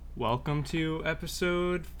Welcome to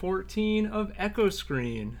episode 14 of Echo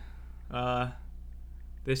Screen.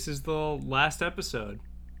 This is the last episode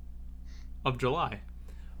of July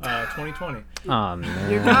 2020. Oh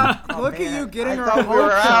man! Look at you getting I our thought we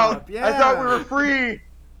were hopes out. up. Yeah. I thought we were free.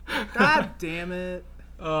 God damn it!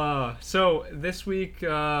 So this week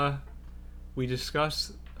we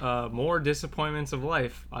discuss more disappointments of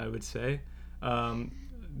life, I would say.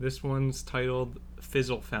 This one's titled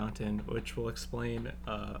Fizzle Fountain, which we'll explain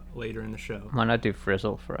later in the show. Why not do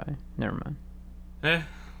Frizzle Fry? Never mind.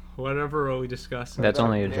 Whatever we discuss. That's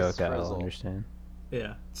only a Miss joke. I'll Frizzle. understand.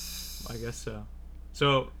 Yeah, I guess so.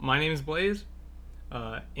 So my name is Blaze.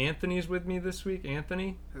 Anthony's with me this week.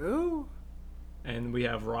 Anthony. Who? And we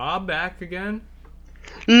have Rob back again.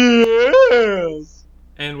 Yes.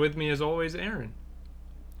 And with me, as always, Aaron.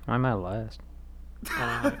 Why am I last?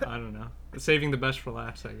 I don't know. Saving the best for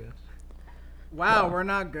last, I guess. Wow, we're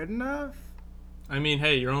not good enough. I mean,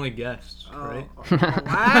 hey, you're only guests, right?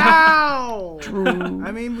 Wow. True.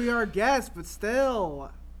 I mean, we are guests, but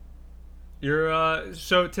still. You're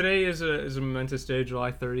so today is a momentous day,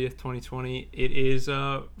 July 30th, 2020. It is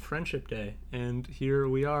Friendship Day, and here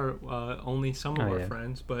we are, only some of Oh, our yeah.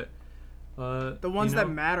 friends, but The ones that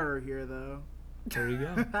matter are here, though. There you go.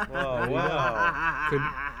 Whoa,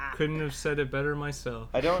 wow. Couldn't have said it better myself.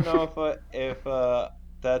 I don't know if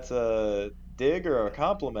that's a dig or a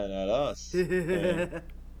compliment at us.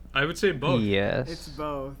 I would say both. Yes. It's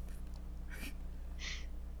both.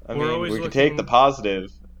 I We're mean, always we can looking- take the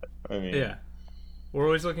positive. I mean, Yeah. We're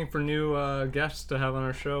always looking for new guests to have on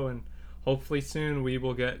our show, and hopefully soon we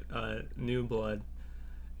will get new blood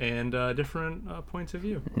and different points of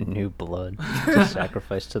view. New blood to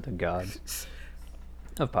sacrifice to the gods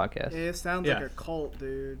of podcasts. It sounds Yeah. like a cult,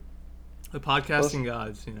 dude. The podcasting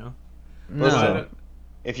gods, you know. Listen, No.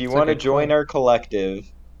 if you It's want like to a join cult. our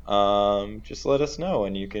collective, just let us know,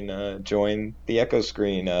 and you can join the Echo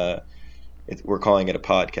Screen. We're calling it a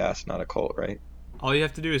podcast, not a cult, right? All you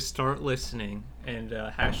have to do is start listening and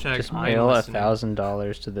hashtag Just I'm mail listening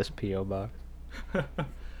 $1,000 to this PO box.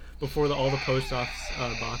 before all the post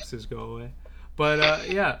office boxes go away. But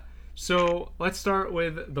yeah, so let's start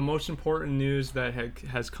with the most important news that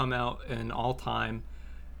has come out in all time.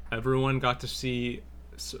 Everyone got to see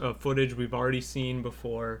footage we've already seen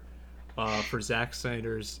before for Zack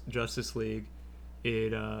Snyder's Justice League.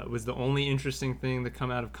 It was the only interesting thing to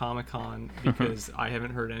come out of Comic-Con because I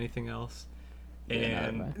haven't heard anything else. Yeah,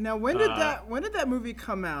 And right. Now, when did that movie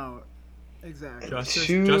come out? Exactly.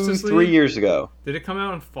 Justice 3 League? years ago, Did it come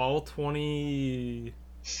out in fall 17.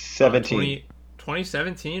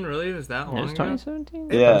 2017? Really? Was that It long was ago? 2017?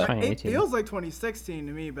 Yeah. It was It 2018. feels like 2016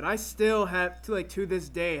 to me, but I still have to this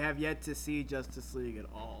day have yet to see Justice League at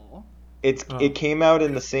all. Oh. It came out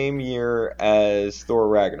in the same year as Thor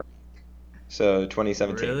Ragnarok, so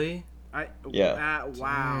 2017. Really? Yeah.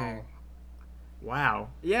 Wow. Wow.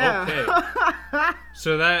 Yeah. Okay.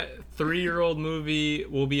 So that 3-year-old movie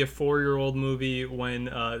will be a 4-year-old movie when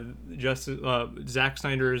Zack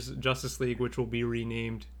Snyder's Justice League, which will be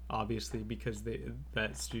renamed, obviously, because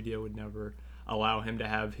that studio would never allow him to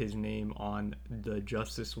have his name on the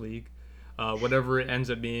Justice League. Whatever it ends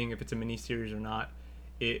up being, if it's a miniseries or not,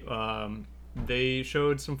 they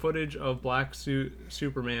showed some footage of Black Suit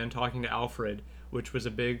Superman talking to Alfred, which was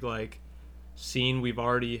a big scene we've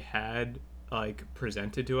already had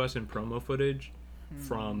presented to us in promo footage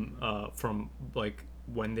from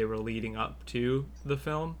when they were leading up to the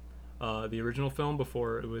film, the original film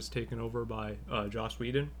before it was taken over by Joss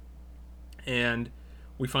Whedon, and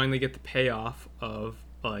we finally get the payoff of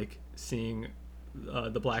seeing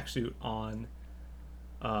the black suit on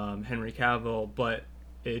Henry Cavill, but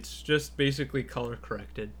it's just basically color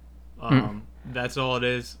corrected. That's all it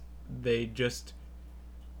is. They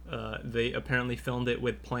apparently filmed it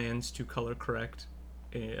with plans to color correct,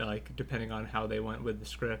 depending on how they went with the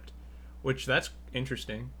script, which that's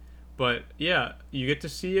interesting. But yeah, you get to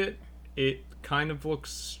see it. It kind of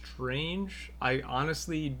looks strange. I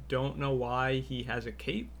honestly don't know why he has a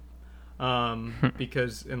cape,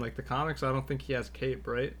 because in the comics, I don't think he has a cape,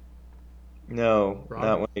 right? No, Rob?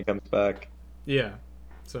 not when he comes back. Yeah.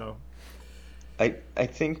 So I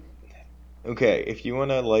think, okay, if you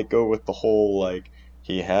want to go with the whole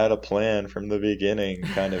he had a plan from the beginning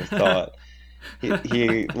kind of thought.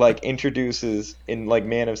 He introduces in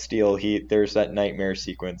Man of Steel, there's that nightmare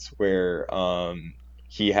sequence where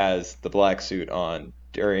he has the black suit on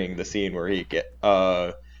during the scene where he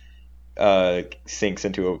sinks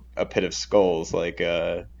into a pit of skulls,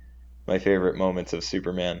 my favorite moments of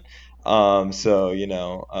Superman. So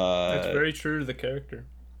that's very true to the character.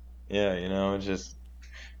 yeah, just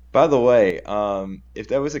By the way, if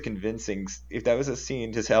that was if that was a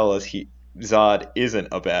scene to tell us Zod isn't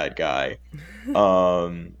a bad guy,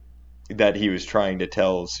 um, that he was trying to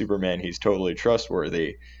tell Superman he's totally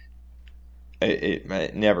trustworthy,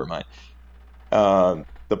 never mind.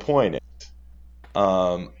 The point is,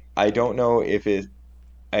 I don't know if it.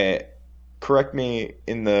 I, correct me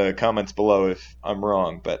in the comments below if I'm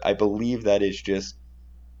wrong, but I believe that is just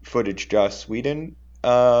footage Joss Whedon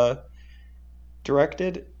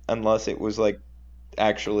directed, unless it was like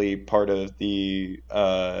actually part of the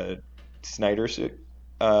Snyder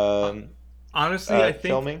Uh, um, Honestly,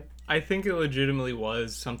 filming. I think it legitimately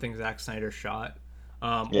was something Zack Snyder shot,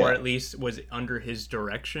 or Yeah, at least was under his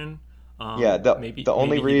direction. yeah. The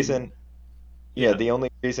only Maybe he didn't. reason, yeah, Yeah, the only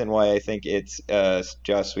reason why I think it's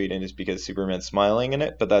Joss Whedon is because Superman's smiling in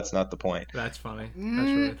it, but that's not the point. that's funny.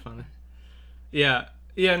 That's Mm, really funny. Yeah,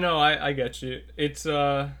 yeah. No, I get you.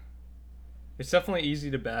 It's definitely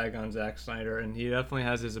easy to bag on Zack Snyder, and he definitely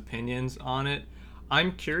has his opinions on it.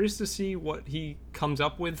 I'm curious to see what he comes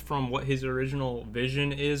up with from what his original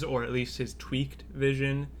vision is, or at least his tweaked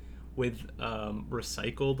vision with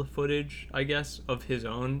recycled footage, I guess, of his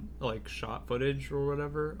own like shot footage or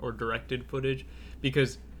whatever, or directed footage,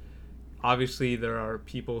 because obviously there are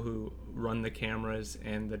people who run the cameras,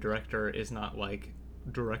 and the director is not like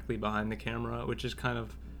directly behind the camera, which is kind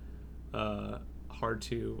of uh, hard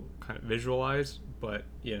to kind of visualize. But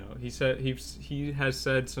you know, he has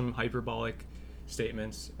said some hyperbolic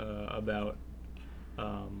statements about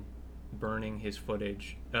burning his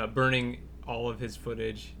footage, burning all of his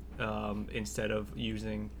footage instead of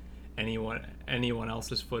using anyone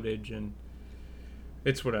else's footage, and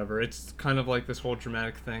it's whatever. It's kind of like this whole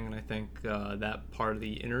dramatic thing, and I think that part of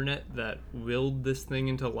the internet that willed this thing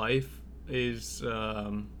into life is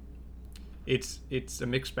it's a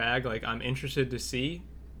mixed bag. Like I'm interested to see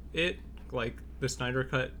it. Like the Snyder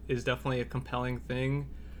cut is definitely a compelling thing,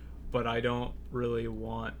 but I don't really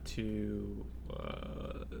want to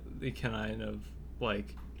kind of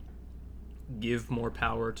like give more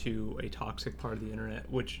power to a toxic part of the internet,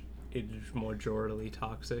 which is majorly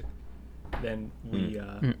toxic, than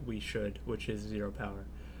Hmm. we should, which is zero power.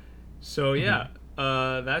 So Mm-hmm. yeah,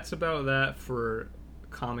 that's about that for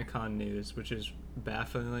Comic Con news, which is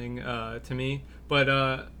baffling to me.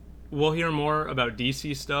 But we'll hear more about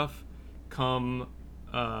DC stuff come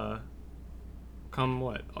uh, come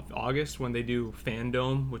what August when they do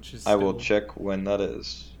Fandom, which is I will still check when that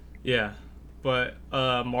is. yeah. But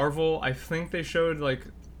Marvel, I think they showed like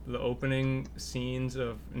the opening scenes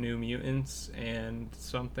of New Mutants and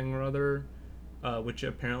something or other, which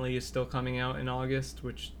apparently is still coming out in August,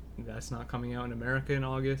 which that's not coming out in America in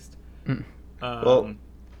August. Mm. Well, Um,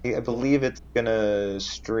 I believe it's gonna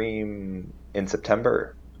stream in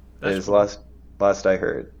September, that's is cool. last I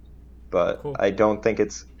heard. But Cool. I don't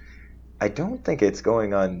think it's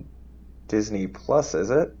going on Disney Plus, is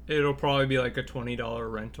it? It'll probably be like a $20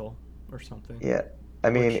 rental or something. Yeah. I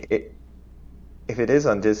Which mean, if it is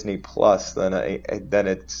on Disney Plus, then then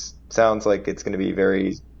it sounds like it's going to be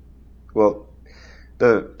very well.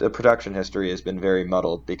 The production history has been very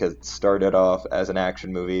muddled because it started off as an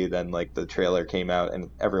action movie, then like the trailer came out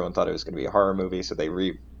and everyone thought it was going to be a horror movie, so they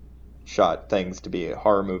reshot things to be a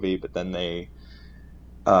horror movie, but then they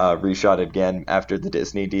reshot it again after the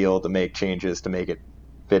Disney deal to make changes to make it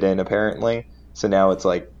fit in apparently. So now it's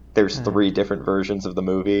like there's Uh, three different versions of the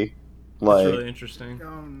movie. that's really Like, interesting.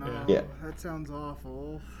 oh Yeah. yeah. no, that sounds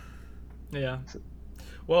awful. Yeah.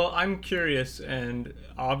 Well, I'm curious, and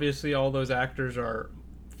obviously all those actors are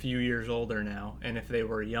a few years older now, and if they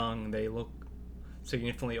were young, they look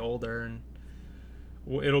significantly older, and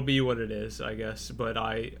it'll be what it is, I guess. But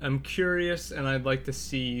I am curious, and I'd like to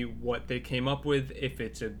see what they came up with. If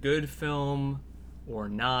it's a good film or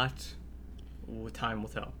not, time will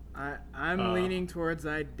tell. I'm Uh, leaning towards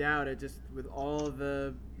I doubt it, just with all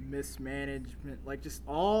the mismanagement, like just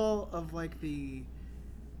all of like the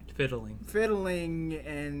Fiddling. fiddling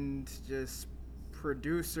and just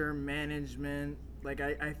producer management. Like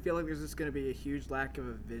I feel like there's just gonna be a huge lack of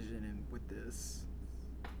a vision in with this.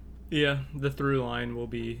 Yeah, the through line will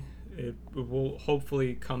be. It will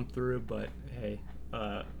hopefully come through, but hey,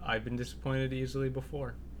 I've been disappointed easily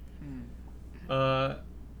before. Hmm. Uh,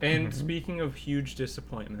 and mhm. speaking of huge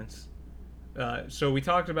disappointments, so we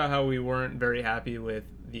talked about how we weren't very happy with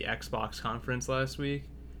the Xbox conference last week,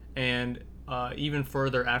 and even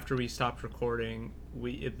further after we stopped recording,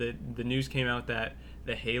 the news came out that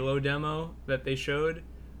the Halo demo that they showed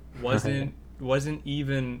Yeah. wasn't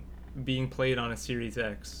even being played on a Series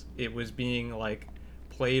X. It was being like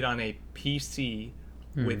played on a PC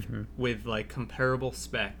with Mhm. with like comparable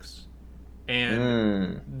specs,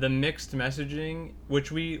 And the mixed messaging,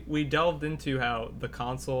 which we delved into how the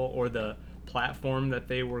console or the platform that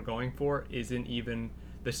they were going for isn't even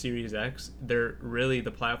the Series X. They're really,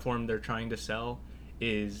 the platform they're trying to sell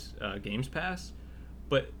is Games Pass,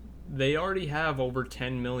 but they already have over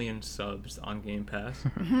 10 million subs on Game Pass.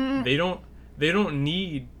 they don't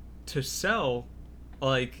need to sell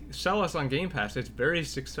us on Game Pass. It's very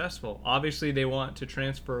successful. Obviously, they want to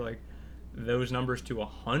transfer like those numbers to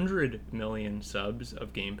 100 million subs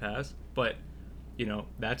of Game Pass, but you know,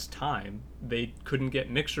 that's time. They couldn't get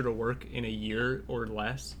Mixer to work in a year or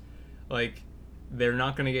less. Like, they're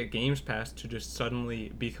not going to get Games Pass to just suddenly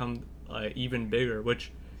become even bigger,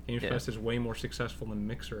 which Games Pass is way more successful than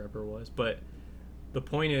Mixer ever was. But the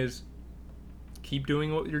point is, keep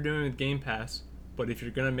doing what you're doing with Game Pass, but if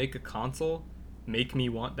you're going to make a console, make me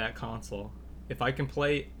want that console. If I can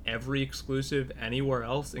play every exclusive anywhere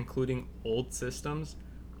else, including old systems,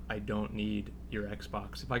 I don't need your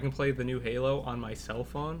Xbox. If I can play the new Halo on my cell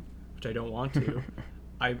phone, which I don't want to,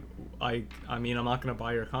 I mean, I'm not going to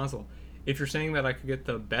buy your console. If you're saying that I could get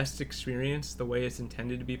the best experience the way it's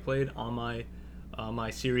intended to be played on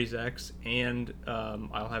my Series X, and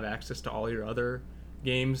I'll have access to all your other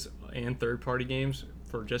games and third-party games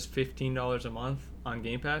for just $15 a month on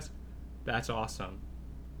Game Pass, that's awesome.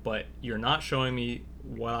 But you're not showing me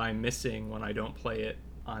what I'm missing when I don't play it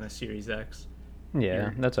on a Series X.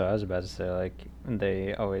 Yeah, that's what I was about to say. Like,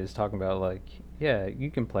 they always talk about, like, yeah,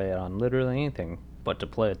 you can play it on literally anything, but to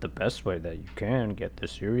play it the best way that you can get the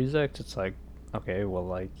Series X, it's like, okay, well,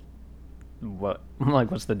 like,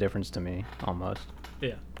 what's the difference to me, almost?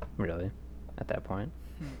 Yeah. Really, at that point.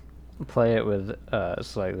 Play it with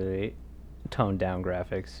slightly toned down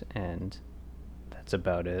graphics, and that's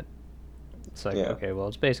about it. It's like, okay, well,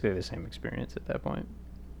 it's basically the same experience at that point.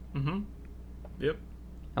 Mm-hmm. Yep.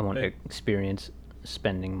 I want to experience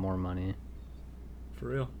spending more money. For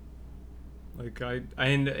real. Like there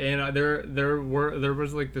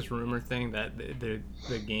was like this rumor thing that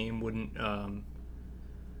the game wouldn't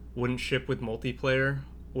ship with multiplayer,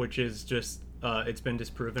 which is just it's been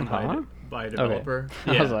disproven by a developer.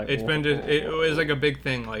 Okay. Yeah, like, it was like a big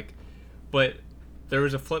thing, like, but there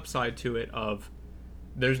was a flip side to it of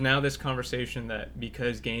there's now this conversation that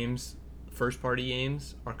because games, first party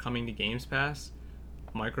games, are coming to Games Pass,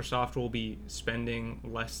 Microsoft will be spending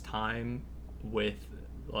less time with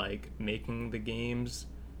like making the games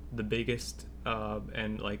the biggest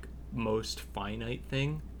and like most finite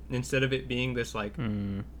thing, instead of it being this like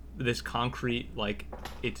this concrete like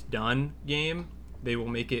it's done game. They will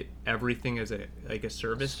make it everything as a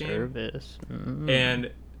service game.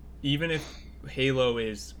 And even if Halo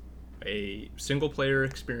is a single player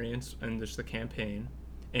experience and just the campaign,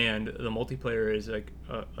 and the multiplayer is like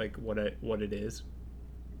what it is,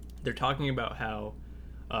 they're talking about how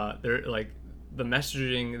they're like, the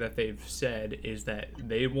messaging that they've said is that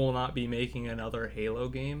they will not be making another Halo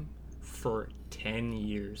game for 10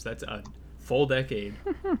 years. That's a full decade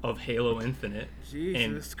of Halo Infinite.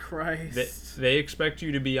 Jesus Christ. They expect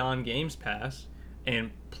you to be on Games Pass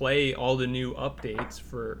and play all the new updates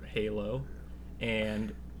for Halo,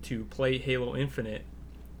 and to play Halo Infinite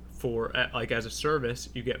for like as a service.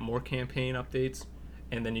 You get more campaign updates,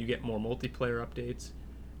 and then you get more multiplayer updates,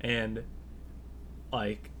 and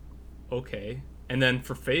like, okay. And then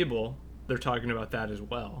for Fable, they're talking about that as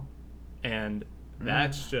well, and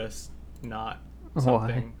that's just not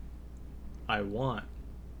something I want.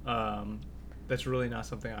 That's really not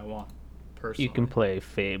something I want personally. You can play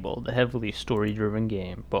Fable, the heavily story-driven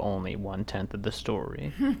game, but only 1/10 of the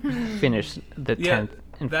story. Finish the 10th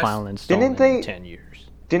and final installment in 10 years.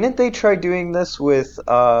 Didn't they try doing this with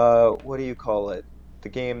what do you call it? The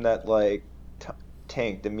game that like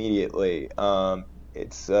tanked immediately.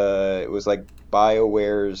 It was like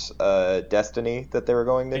BioWare's Destiny that they were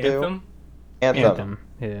going to do. Anthem.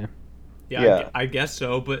 Yeah. Yeah. I guess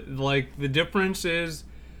so, but like the difference is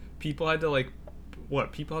people had to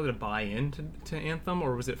people had to buy into Anthem,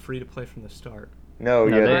 or was it free to play from the start? No,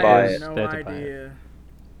 you had to buy it. No idea.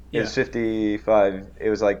 It was $55. It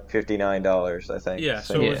was like $59, I think. Yeah,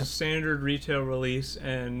 so it was a standard retail release,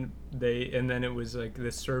 and then it was like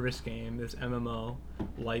this service game, this MMO,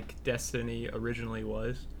 like Destiny originally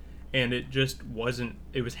was, and it just wasn't.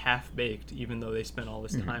 It was half baked, even though they spent all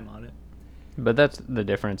this time on it. But that's the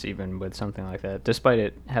difference, even with something like that. Despite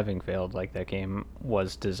it having failed, like, that game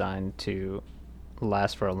was designed to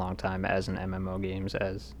last for a long time as an MMO games,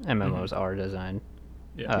 as MMOs are designed.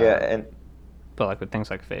 But like with things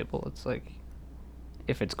like Fable, it's like,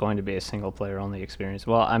 if it's going to be a single player only experience,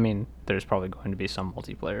 well, I mean, there's probably going to be some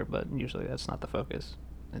multiplayer, but usually that's not the focus.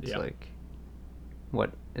 It's like,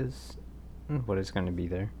 what is going to be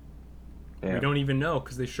there? We Yeah. don't even know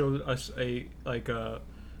because they showed us a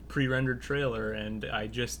pre-rendered trailer, and I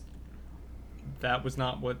just that was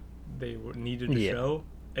not what they needed to Yeah. show.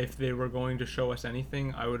 If they were going to show us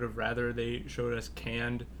anything, I would have rather they showed us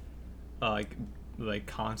canned, uh, like like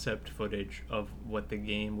concept footage of what the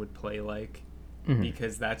game would play like, Hmm.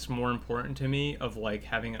 because that's more important to me of like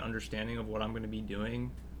having an understanding of what I'm going to be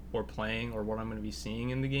doing or playing or what I'm going to be seeing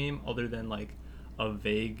in the game, other than like a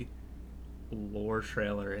vague lore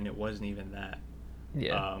trailer, and it wasn't even that.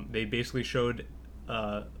 Yeah. They basically showed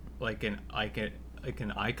uh, like an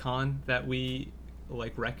icon that we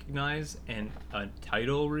like recognize, and a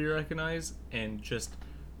title we recognize, and just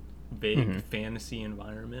vague Hmm. fantasy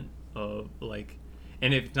environment of like,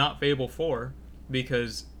 and it's not Fable 4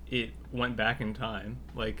 because it went back in time.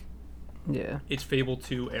 Like, Yeah. it's Fable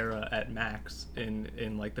 2 era at max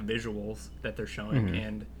in like the visuals that they're showing, Hmm.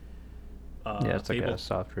 and Yeah, it's like a Fable,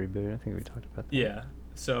 soft reboot. I think we talked about that. yeah.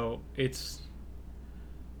 So it's,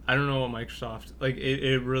 I don't know what Microsoft, like,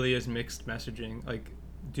 it really is mixed messaging. Like,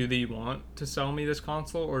 do they want to sell me this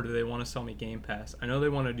console, or do they want to sell me Game Pass? I know they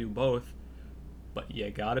want to do both, but you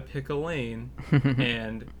gotta pick a lane.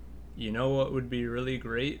 And you know what would be really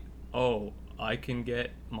great? Oh, I can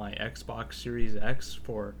get my Xbox Series X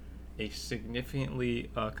for a significantly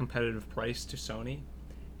competitive price to Sony,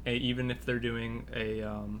 even if they're doing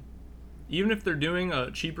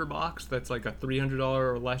a cheaper box that's like a $300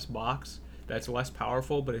 or less box that's less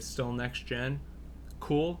powerful, but it's still next gen.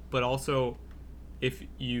 Cool, but also if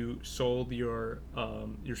you sold your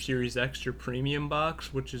Series X, your premium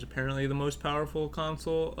box, which is apparently the most powerful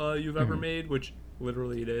console you've ever Hmm. made, which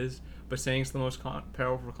literally it is, but saying it's the most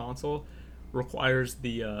powerful console requires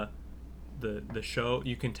the show.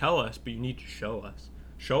 You can tell us, but you need to show us.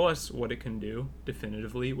 Show us what it can do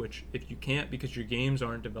definitively. Which, if you can't because your games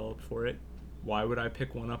aren't developed for it, why would I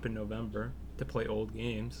pick one up in November to play old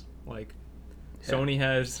games? Like, Yeah. Sony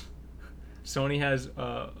has Sony has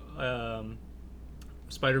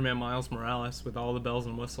Spider-Man Miles Morales with all the bells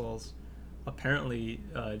and whistles, apparently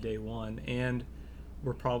day one, and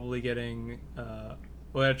we're probably getting.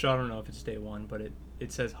 Well, actually, I don't know if it's day one, but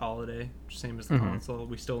it says holiday, same as the Hmm. console.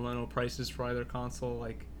 We still don't know prices for either console.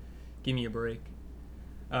 Like, give me a break.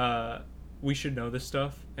 We should know this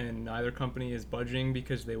stuff, and neither company is budging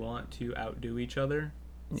because they want to outdo each other.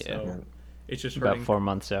 Yeah. So Yeah. it's just About hurting. 4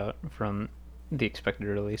 months out from the expected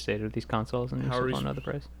release date of these consoles, and you How are still we? don't know the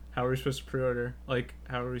price. How are we supposed to pre-order? Like,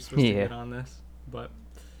 how are we supposed to Yeah. get on this? But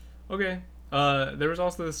okay. There was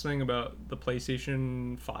also this thing about the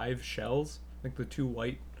PlayStation 5 shells, like the two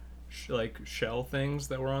white like shell things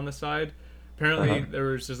that were on the side. Apparently, Uh-huh. there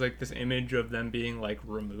was just like this image of them being like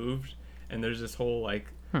removed, and there's this whole like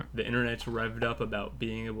Hmm. the internet's revved up about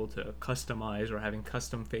being able to customize or having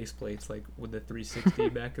custom faceplates like with the 360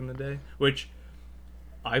 back in the day, which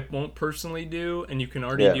I won't personally do, and you can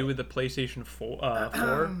already Yeah. do with the PlayStation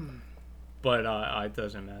 4, but it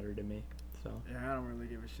doesn't matter to me. So, Yeah, I don't really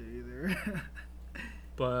give a shit either.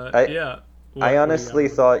 but I yeah, I what do you got, honestly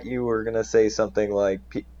Morgan? thought you were gonna say something like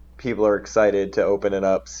people are excited to open it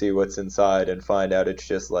up, see what's inside, and find out it's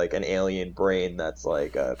just like an alien brain that's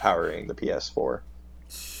like powering the PS4.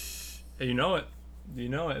 You know it. You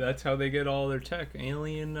know it. That's how they get all their tech,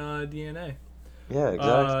 alien DNA. Yeah,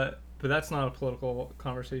 exactly. But that's not a political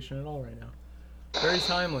conversation at all right now. Very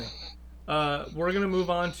timely. We're gonna move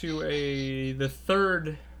on to the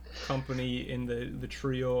third company in the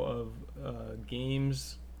trio of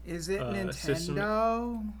games Is it system.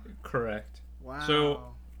 Nintendo? Correct. So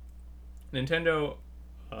Wow. Nintendo,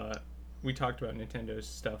 uh, we talked about Nintendo's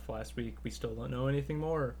stuff last week. We still don't know anything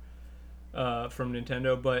more from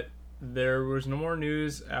Nintendo, but there was no more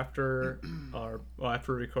news after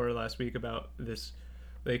we recorded last week about this.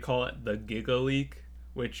 They call it the Giga Leak,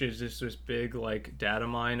 which is just this big like data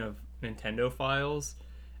mine of Nintendo files,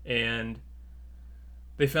 and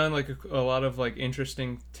they found like a lot of like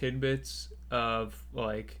interesting tidbits of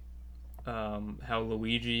like how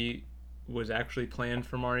Luigi was actually planned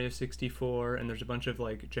for Mario 64, and there's a bunch of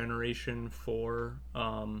like Generation 4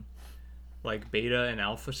 like beta and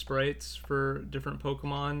alpha sprites for different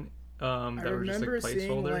Pokemon I that were just like remember seeing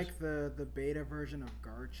placeholders. like the beta version of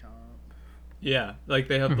Garchomp. Yeah, like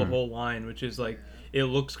they have the Hmm. whole line, which is Yeah. like it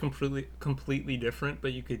looks completely different,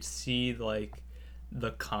 but you could see like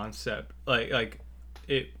the concept, like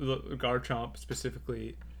it Garchomp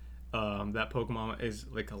specifically. That Pokemon is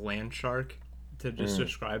like a land shark, to just Mm.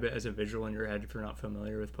 describe it as a visual in your head if you're not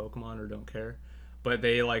familiar with Pokemon or don't care. But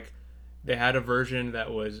they had a version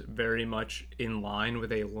that was very much in line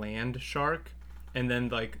with a land shark, and then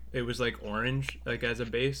like it was like orange like as a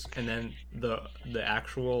base, and then the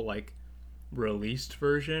actual like released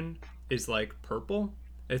version is like purple,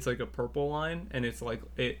 It's like a purple line, and it's like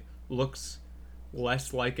it looks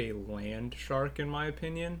less like a land shark in my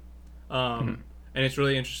opinion. And it's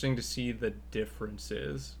really interesting to see the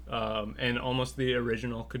differences. And almost the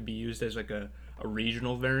original could be used as like a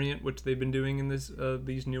regional variant, which they've been doing in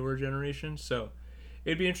these newer generations. So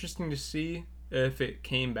it'd be interesting to see if it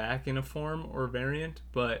came back in a form or variant,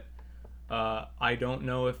 but I don't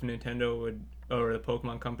know if Nintendo would, or the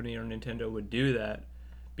Pokemon Company or Nintendo would do that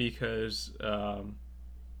because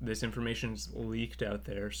this information's leaked out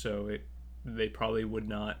there. So they probably would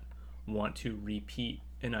not want to repeat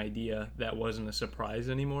an idea that wasn't a surprise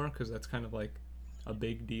anymore, because that's kind of like a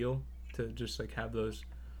big deal to just like have those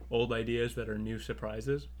old ideas that are new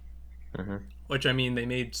surprises. Hmm. Which I mean, they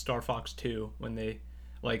made Star Fox 2 when they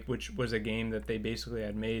which was a game that they basically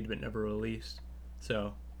had made but never released.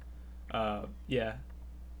 So yeah,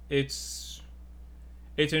 it's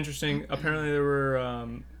interesting. Apparently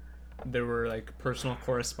there were like personal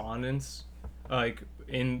correspondence like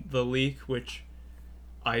in the leak, which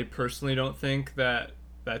I personally don't think that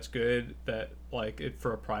that's good. That like it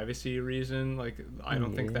for a privacy reason. Like I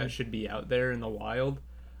don't think Yeah. that should be out there in the wild.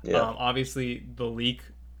 Yeah. Obviously, the leak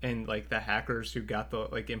and like the hackers who got the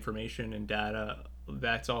like information and data,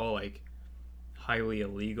 that's all like highly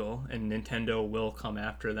illegal, and Nintendo will come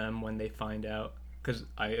after them when they find out. Because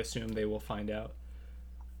I assume they will find out.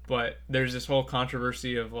 But there's this whole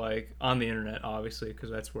controversy of like on the internet, obviously,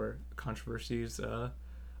 because that's where controversies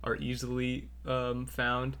are easily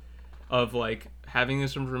found. Of like having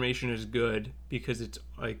this information is good because it's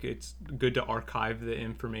good to archive the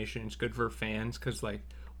information. It's good for fans because like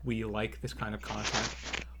we like this kind of content.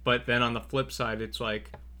 But then on the flip side, it's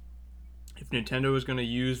like if Nintendo is going to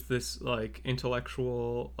use this like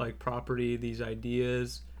intellectual like property, these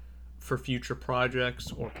ideas for future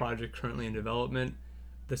projects or projects currently in development,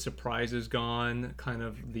 the surprise is gone. Kind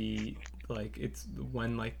of the like it's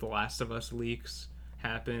when like The Last of Us leaks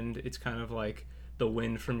happened. It's kind of like the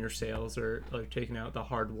wind from your sails are like taking out the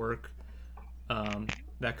hard work,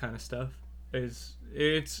 that kind of stuff. Is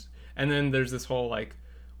it's and then there's this whole like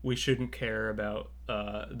we shouldn't care about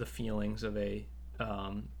the feelings of a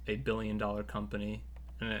 $1 billion company,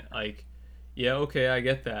 and it, like yeah, okay, I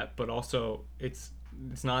get that, but also it's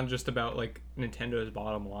not just about like Nintendo's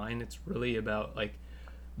bottom line. It's really about like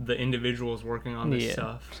the individuals working on this Yeah.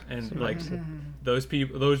 stuff, and So like those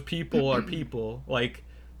people are people. Like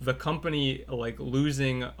the company like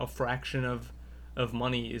losing a fraction of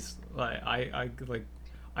money is like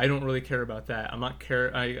I don't really care about that. I don't care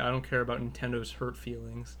about Nintendo's hurt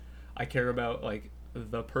feelings. I care about like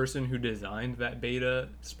the person who designed that beta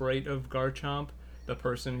sprite of Garchomp,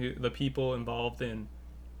 the people involved in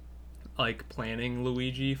like planning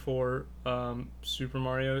Luigi for Super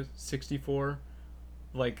Mario 64.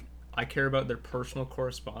 Like I care about their personal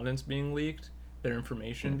correspondence being leaked, their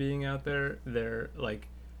information being out there, their like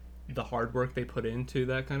the hard work they put into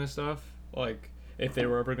that kind of stuff. Like if they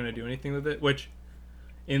were ever going to do anything with it, which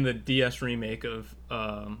in the DS remake of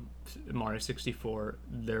Mario 64,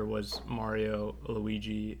 there was Mario,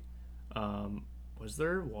 Luigi. Was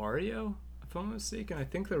there Wario? If I'm not mistaken, I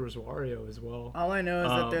think there was Wario as well. All I know is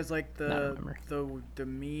that there's like Not remember. the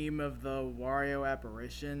meme of the Wario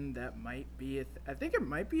apparition that might be I think it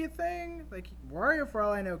might be a thing. Like Wario, for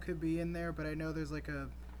all I know, could be in there, but I know there's like a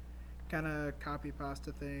kind of copy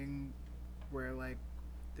pasta thing where like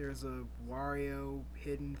there's a Wario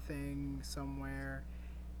hidden thing somewhere,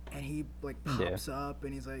 and he like pops up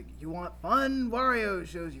and he's like, "You want fun? Wario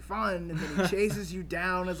shows you fun," and then he chases you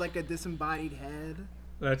down as like a disembodied head.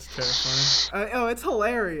 That's terrifying. Oh, it's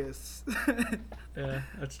hilarious. Yeah,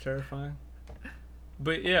 that's terrifying.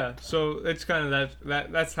 But yeah, so it's kind of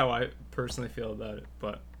that's how I personally feel about it.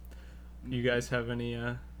 But you guys have any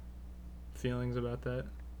feelings about that?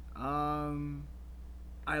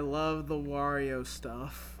 I love the Wario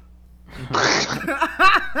stuff.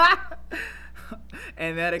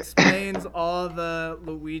 And that explains all the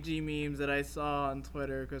Luigi memes that I saw on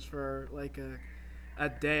Twitter, because for like a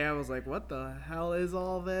day I was like, what the hell is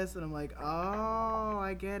all this? And I'm like, oh,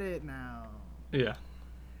 I get it now. Yeah,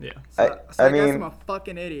 yeah. So I I guess I'm mean, a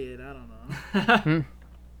fucking idiot. I don't know.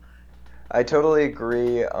 I totally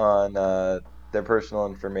agree on their personal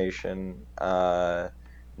information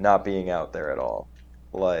not being out there at all.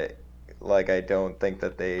 Like, I don't think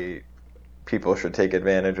that people should take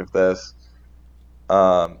advantage of this.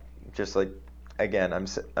 Just like again,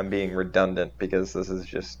 I'm being redundant because this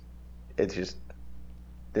is it's just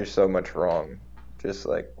there's so much wrong, just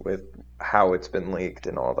like with how it's been leaked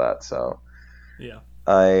and all that. So Yeah.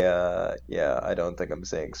 I don't think I'm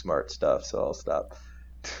saying smart stuff, so I'll stop.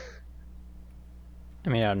 I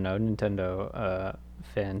mean, I don't know. Nintendo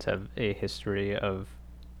fans have a history of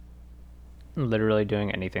literally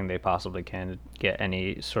doing anything they possibly can to get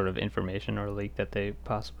any sort of information or leak that they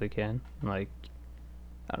possibly can. Like,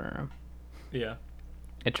 I don't know. Yeah.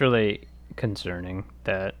 It's really concerning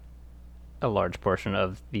that a large portion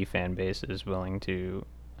of the fan base is willing to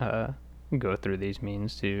go through these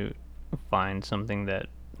means to find something that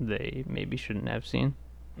they maybe shouldn't have seen.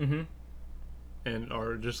 Mm-hmm. And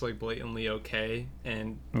are just like blatantly okay,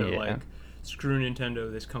 and they're Yeah. like, screw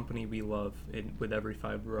Nintendo, this company we love with every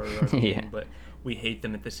fiber of our being, Yeah. but we hate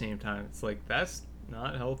them at the same time. It's like, that's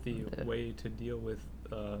not a healthy way to deal with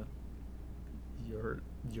your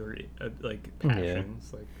like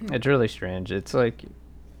passions. Like, It's really strange. It's like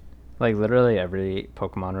literally every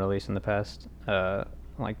Pokemon release in the past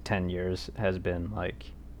like 10 years has been like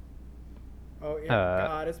Oh yeah,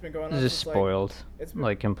 God, it's been going on just since spoiled it's been,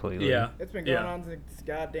 like completely. yeah, it's been going on since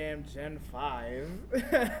goddamn Gen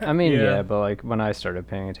 5. I mean, Yeah. yeah, but like when I started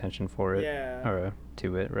paying attention for it, Yeah. or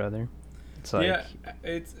to it rather, it's like yeah,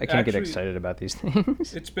 it's I can't get actually- excited about these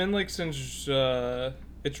things. It's been like since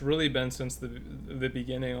it's really been since the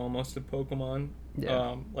beginning almost of Pokemon.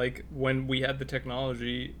 Yeah. Like when we had the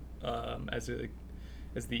technology, as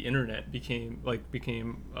the internet became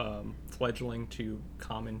fledgling to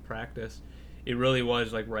common practice, it really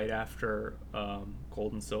was like right after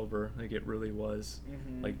Gold and Silver. Like it really was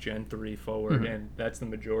like Gen 3 forward, and that's the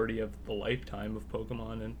majority of the lifetime of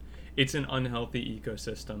Pokemon, and it's an unhealthy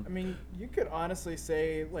ecosystem. I mean, you could honestly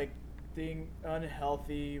say like the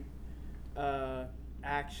unhealthy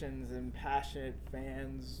actions and passionate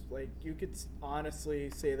fans. Like you could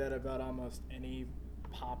honestly say that about almost any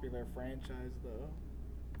popular franchise, though.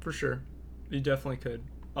 For sure, you definitely could,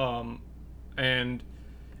 and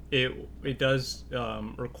it does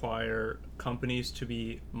require companies to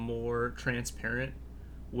be more transparent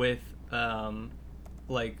with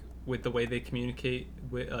with the way they communicate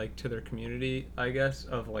with like to their community, I guess,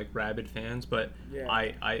 of like rabid fans. But Yeah.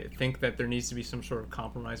 I think that there needs to be some sort of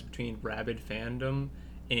compromise between rabid fandom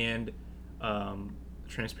and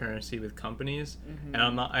transparency with companies.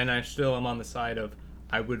 And I still am on the side of,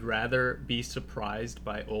 I would rather be surprised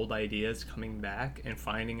by old ideas coming back and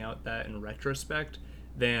finding out that in retrospect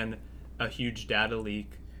than a huge data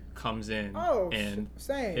leak comes in. Oh, and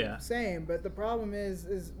same, yeah. same. But the problem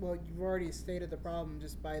is well, you've already stated the problem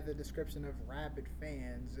just by the description of rabid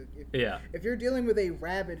fans. Yeah. If you're dealing with a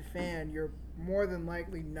rabid fan, you're more than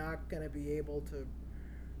likely not going to be able to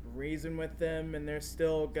reason with them, and they're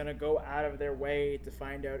still going to go out of their way to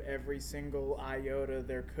find out every single iota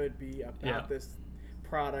there could be about this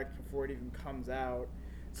product before it even comes out.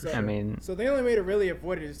 So, I mean, so the only way to really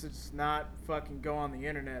avoid it is to just not fucking go on the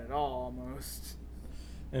internet at all, almost.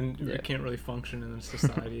 And you can't really function in a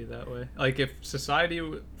society that way. Like, if society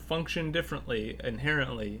functioned differently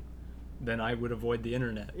inherently, then I would avoid the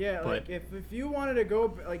internet. Yeah, but like if you wanted to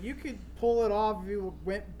go, like you could pull it off if you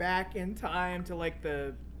went back in time to like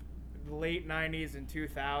the late 90s and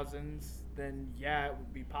 2000s, then yeah, it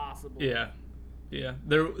would be possible. Yeah.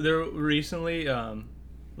 There recently,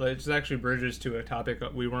 this actually bridges to a topic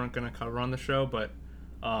we weren't going to cover on the show, but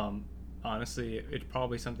honestly, it's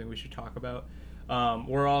probably something we should talk about.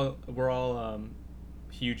 We're all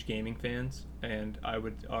huge gaming fans, and I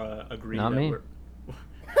would agree Not that me. we're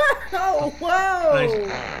Oh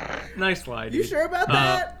wow! nice lie, dude. You sure about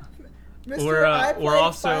that? Mister, we're, I play we're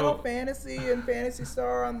also- Final Fantasy and Phantasy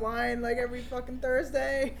Star Online like every fucking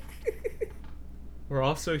Thursday. We're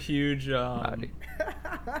also huge. Howdy.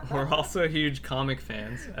 We're also huge comic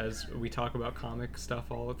fans, as we talk about comic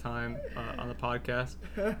stuff all the time on the podcast.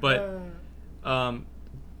 But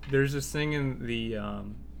there's this thing in the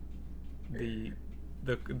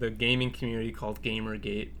gaming community called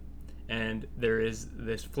Gamergate, and there is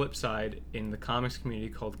this flip side in the comics community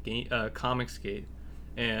called Comicsgate.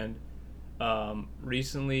 And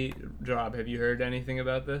recently, Job, have you heard anything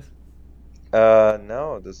about this?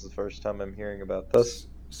 No, this is the first time I'm hearing about this.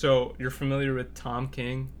 So you're familiar with Tom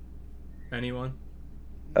King? Anyone?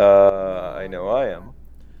 I know I am.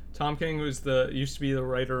 Tom King used to be the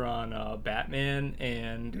writer on Batman,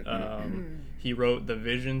 and he wrote the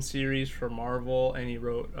Vision series for Marvel, and he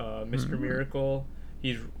wrote Mr. Miracle.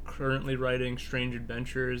 He's currently writing Strange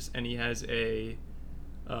Adventures, and he has a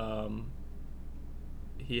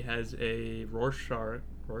Rorschach.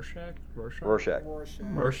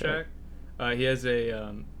 He has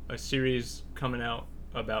a series coming out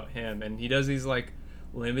about him, and he does these like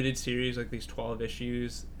limited series, like these 12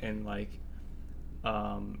 issues, and like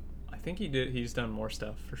I think he's done more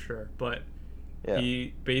stuff for sure, but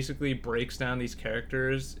he basically breaks down these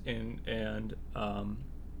characters and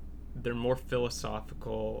they're more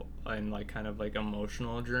philosophical and like kind of like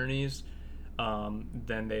emotional journeys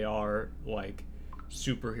than they are like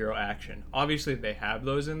superhero action. Obviously they have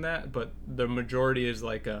those in that, but the majority is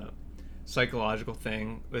like a psychological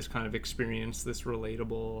thing, this kind of experience, this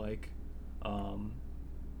relatable like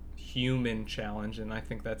human challenge. And I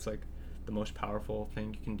think that's like the most powerful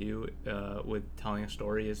thing you can do with telling a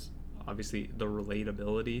story is obviously the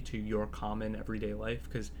relatability to your common everyday life.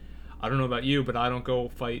 Because I don't know about you, but I don't go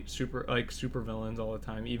fight super villains all the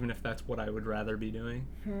time, even if that's what I would rather be doing.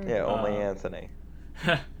 Yeah, only Anthony.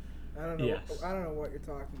 I don't know. Yes. I don't know what you're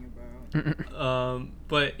talking about.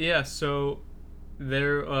 But yeah, so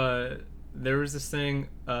there was this thing,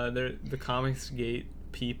 the Comicsgate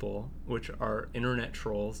people, which are internet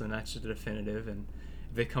trolls, and that's the definitive. And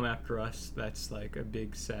if they come after us, that's like a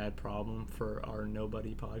big sad problem for our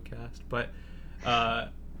Nobody podcast. But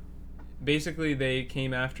basically, they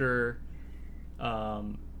came after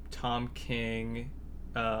Tom King,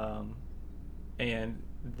 and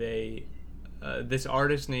they this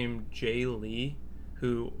artist named Jay Lee,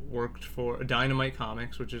 who worked for Dynamite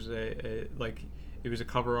Comics, which is he was a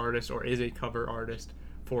cover artist or is a cover artist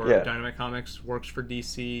for Dynamite Comics, works for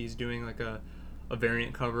DC. He's doing like a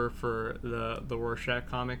variant cover for the Rorschach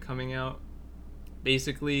comic coming out.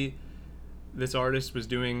 Basically, this artist was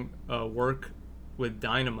doing work with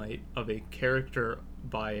Dynamite of a character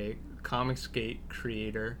by a Comicsgate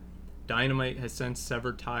creator. Dynamite has since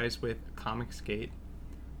severed ties with Comicsgate.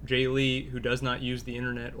 Jay Lee, who does not use the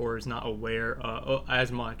internet or is not aware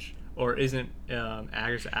as much or isn't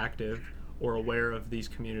as active or aware of these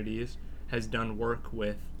communities, has done work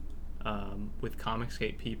with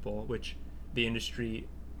Comicsgate people, which the industry,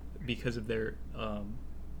 because of their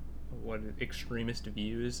extremist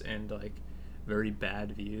views and like very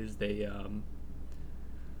bad views, they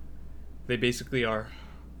basically are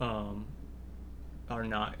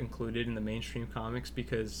not included in the mainstream comics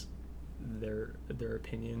because their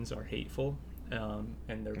opinions are hateful,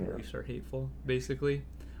 and their beliefs are hateful, basically,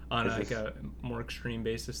 on a more extreme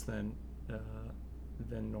basis than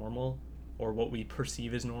normal, or what we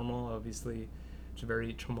perceive as normal. Obviously, it's a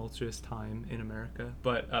very tumultuous time in America,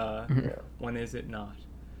 but when is it not?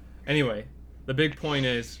 Anyway, the big point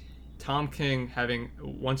is Tom King,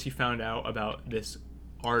 once he found out about this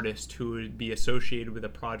artist who would be associated with a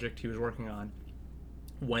project he was working on,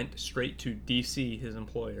 went straight to DC, his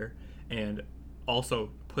employer, and also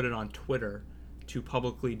put it on Twitter to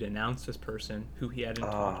publicly denounce this person who he hadn't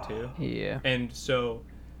talked to. Yeah. And so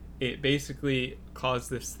it basically caused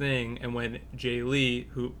this thing, and when Jay Lee,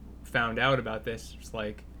 who found out about this, was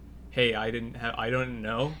like, hey, I don't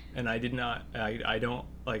know, and I don't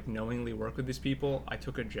like knowingly work with these people. I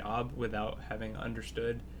took a job without having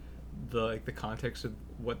understood the context of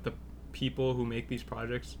what the people who make these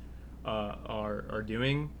projects are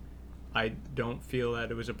doing. I don't feel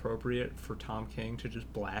that it was appropriate for Tom King to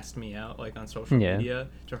just blast me out like on social media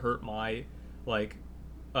to hurt my like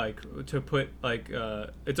to put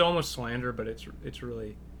it's almost slander, but it's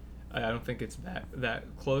really, I don't think it's that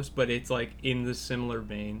close, but it's like in the similar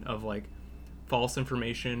vein of like false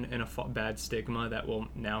information and a bad stigma that will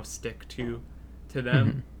now stick to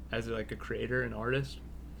them as like a creator and artist,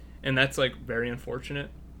 and that's like very unfortunate.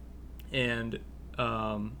 And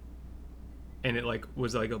it like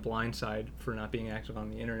was like a blindside for not being active on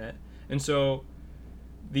the internet. And so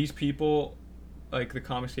these people, like the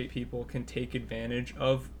Comicsgate people, can take advantage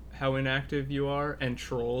of how inactive you are, and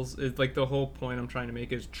trolls is like the whole point I'm trying to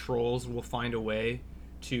make is trolls will find a way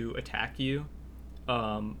to attack you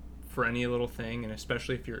for any little thing, and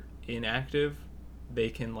especially if you're inactive, they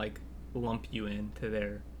can like lump you into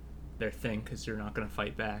their thing because you're not going to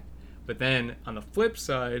fight back. But then on the flip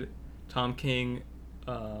side, Tom King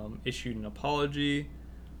issued an apology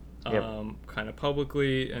kind of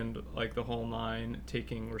publicly, and like the whole nine,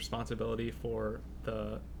 taking responsibility for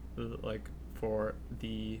for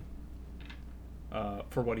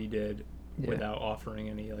what he did without offering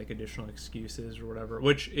any like additional excuses or whatever,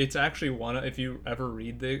 which it's actually if you ever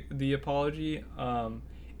read the apology,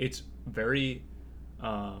 it's very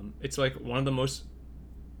it's like one of the most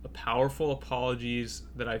powerful apologies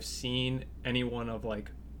that I've seen anyone of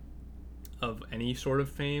any sort of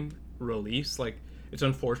fame release. Like, it's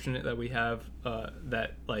unfortunate that we have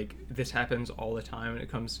that like this happens all the time, and it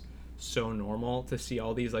comes so normal to see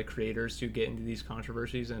all these like creators who get into these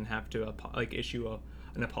controversies and have to issue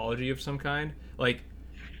an apology of some kind. Like,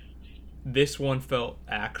 this one felt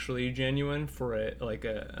actually genuine for an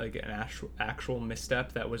actual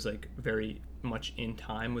misstep that was like very much in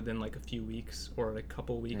time, within like a few weeks or like a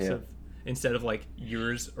couple weeks of, instead of like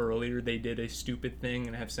years earlier they did a stupid thing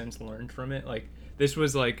and have since learned from it. Like, this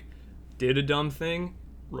was like, did a dumb thing,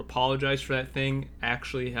 apologized for that thing,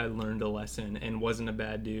 actually had learned a lesson, and wasn't a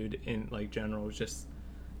bad dude in like general. It was just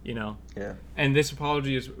you know. Yeah. And this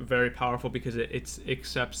apology is very powerful because it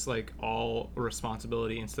accepts like all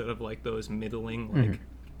responsibility instead of like those middling like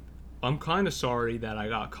I'm kind of sorry that I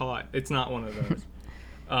got caught. It's not one of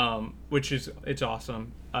those. Which is it's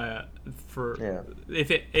awesome. For Yeah. if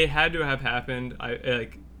it had to have happened, I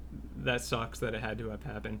like that sucks that it had to have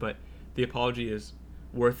happened, but the apology is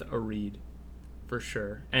worth a read for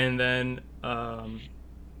sure. And then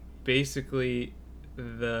basically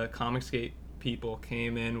the Comicsgate people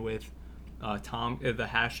came in with the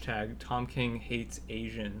hashtag Tom King hates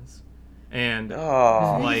Asians, and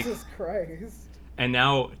Oh. like Jesus Christ. and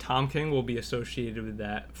now Tom King will be associated with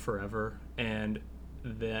that forever, and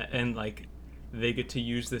like they get to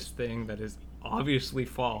use this thing that is obviously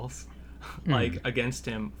false like against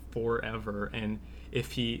him forever. And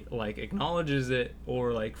if he like acknowledges it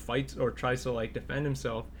or like fights or tries to like defend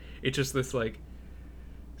himself, it's just this like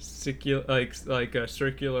like a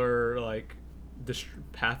circular like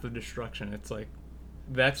path of destruction. It's like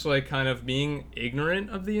that's like kind of being ignorant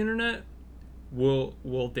of the internet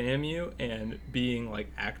will damn you, and being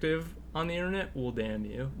like active on the internet will damn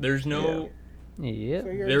you. There's no Yep. So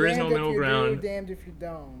you're There is damned no if middle you ground. do, damned if you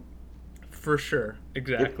don't. For sure.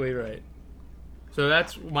 Exactly right. So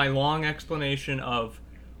that's my long explanation of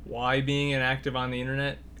why being inactive on the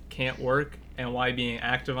internet can't work and why being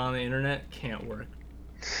active on the internet can't work.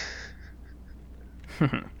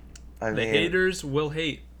 I The mean, haters will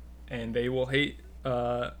hate, and they will hate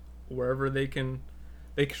wherever they can.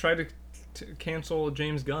 They try to cancel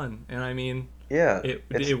James Gunn, and I mean, yeah,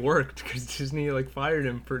 it worked because Disney like fired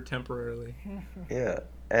him for temporarily. yeah,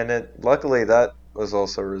 and luckily that was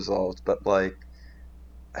also resolved. But like,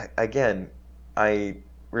 again, I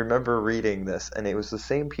remember reading this, and it was the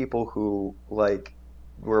same people who like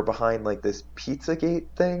were behind like this Pizzagate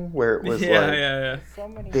thing, where it was like Yeah. So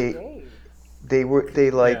many they gays.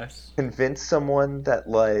 they like Yes. convinced someone that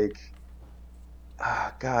like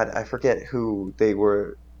God, I forget who they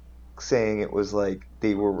were saying it was like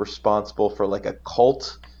they were responsible for like a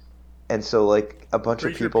cult, and so like a bunch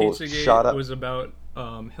of Pretty sure people shot Pizzagate up. was about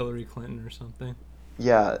Hillary Clinton or something.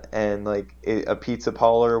 Yeah, and like a pizza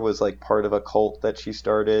parlor was like part of a cult that she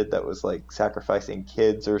started that was like sacrificing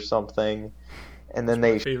kids or something. And It's then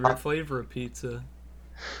my they favorite flavor of pizza.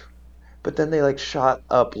 but then they like shot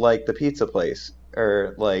up like the pizza place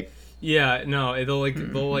or like Yeah, no, they'll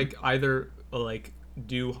like either like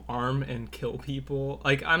do harm and kill people.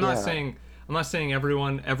 Like yeah, I'm not saying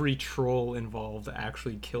every troll involved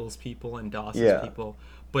actually kills people and dosses yeah, people,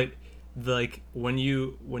 but like when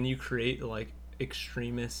you create like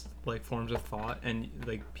extremist like forms of thought and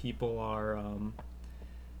like people are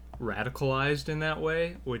radicalized in that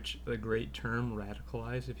way, which a great term,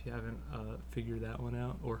 radicalized, if you haven't figured that one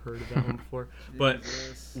out or heard of that one before. But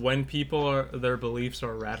Jesus. when people are their beliefs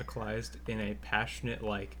are radicalized in a passionate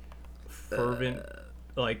like fervent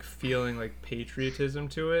like feeling like patriotism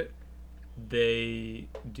to it, they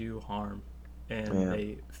do harm and yeah.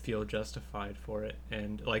 they feel justified for it,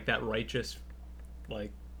 and like that righteous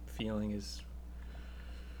like feeling is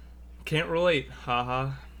can't relate,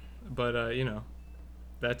 haha. But you know,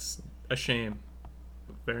 that's a shame,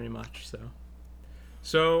 very much so.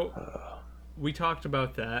 So we talked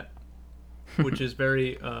about that, which is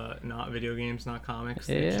very not video games, not comics.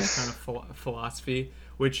 It's Yeah. just kind of philosophy,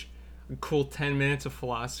 which cool 10 minutes of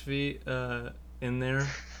philosophy in there.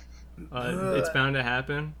 It's bound to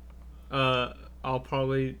happen. I'll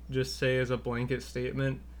probably just say as a blanket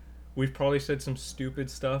statement, we've probably said some stupid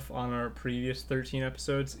stuff on our previous 13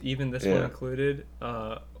 episodes, even this one Yeah. included.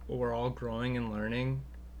 We're all growing and learning.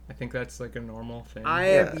 I think that's like a normal thing. I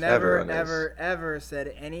Yeah, have never, everyone is. ever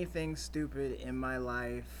said anything stupid in my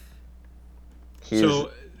life. He's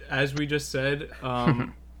So, as we just said,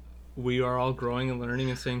 we are all growing and learning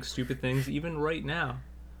and saying stupid things even right now,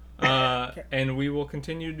 and we will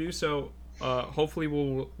continue to do so. Hopefully,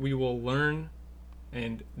 we will learn,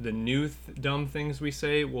 and the new dumb things we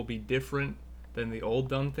say will be different than the old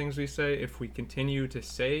dumb things we say. If we continue to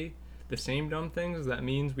say the same dumb things, that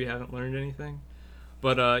means we haven't learned anything.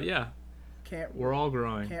 But yeah, Can't we're all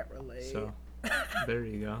growing. can't relate. So there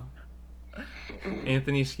you go.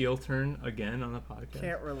 Anthony Skill turn again on the podcast.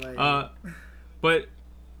 Can't relate. But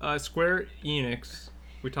Square Enix,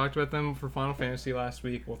 we talked about them for Final Fantasy last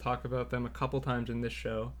week. We'll talk about them a couple times in this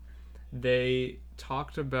show. They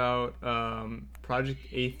talked about Project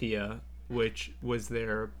Athia, which was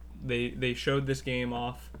they showed this game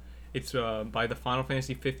off. It's by the Final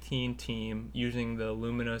Fantasy 15 team using the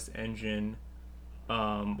Luminous engine,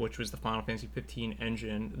 which was the Final Fantasy 15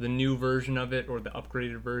 engine. The new version of it, or the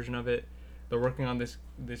upgraded version of it, they're working on this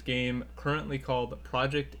game currently called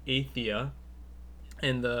Project Athia,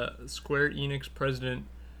 and the Square Enix president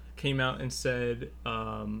came out and said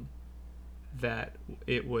that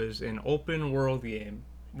it was an open world game,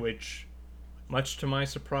 which, much to my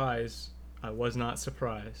surprise, I was not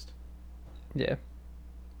surprised. Yeah.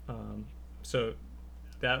 So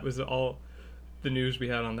that was all the news we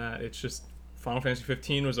had on that. It's just Final Fantasy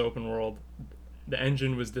 15 was open world. The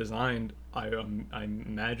engine was designed, I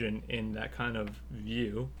imagine, in that kind of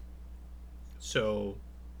view. So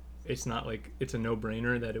it's not like it's a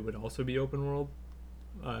no-brainer that it would also be open world.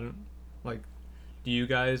 Like, do you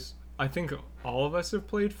guys? I think all of us have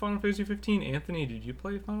played Final Fantasy 15. Anthony, did you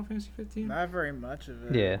play Final Fantasy 15? Not very much of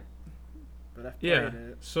it. Yeah. But I've played Yeah.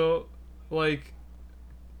 it. So, like,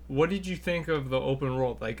 what did you think of the open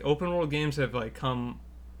world? Like, open world games have like come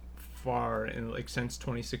far in like since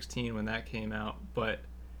 2016 when that came out. But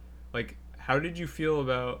like, how did you feel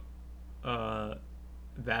about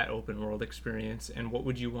that open world experience, and what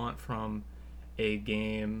would you want from a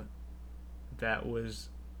game that was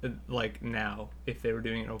like now if they were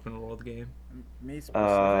doing an open world game? Me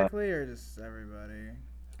specifically, or just everybody?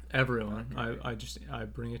 Everyone. Okay. I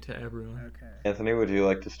bring it to everyone. Okay. Anthony, would you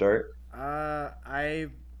like to start? I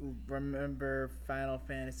remember Final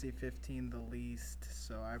Fantasy 15 the least,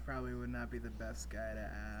 so I probably would not be the best guy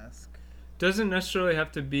to ask. Doesn't necessarily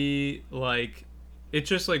have to be like, it's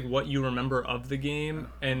just like what you remember of the game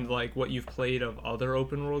and like what you've played of other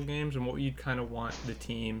open world games and what you'd kind of want the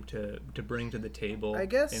team to bring to the table. I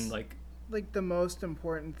guess in like the most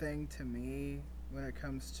important thing to me when it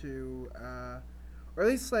comes to or at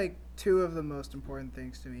least like two of the most important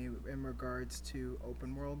things to me in regards to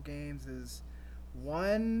open world games is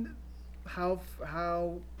one, how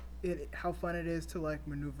fun it is to like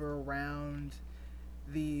maneuver around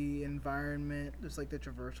the environment, just like the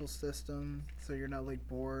traversal system, so you're not like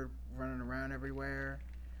bored running around everywhere.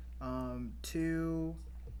 Two,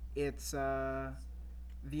 it's the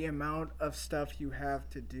amount of stuff you have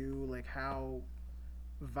to do, like how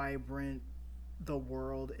vibrant the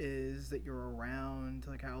world is that you're around,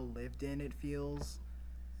 like how lived in it feels.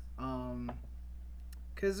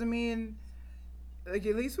 Because I mean, like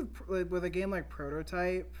at least with a game like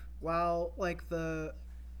Prototype, while like the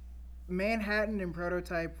Manhattan and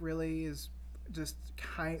Prototype really is just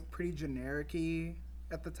pretty generic-y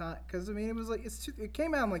at the time, because I mean it was like it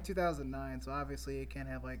came out in like 2009, so obviously it can't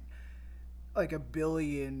have like a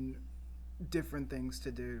billion different things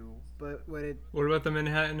to do. But what about the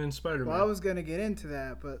Manhattan and Spider-Man? Well, I was gonna get into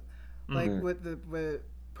that, but like Mhm. what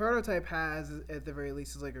Prototype has at the very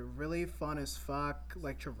least is like a really fun as fuck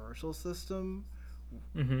like traversal system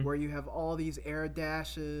where you have all these air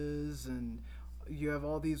dashes and you have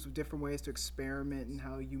all these different ways to experiment in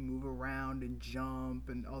how you move around and jump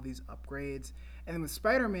and all these upgrades. And then with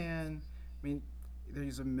Spider-Man, I mean,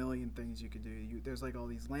 there's a million things you could do. There's like all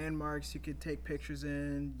these landmarks you could take pictures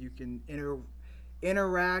in. You can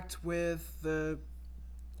interact with the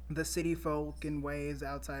city folk in ways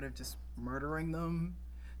outside of just murdering them.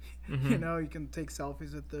 You know, you can take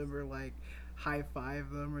selfies with them or like high five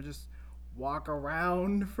them or just walk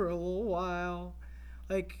around for a little while.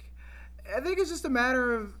 Like, I think it's just a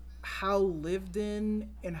matter of how lived in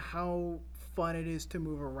and how fun it is to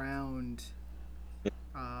move around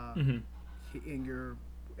in your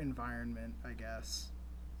environment, I guess.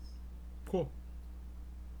 Cool.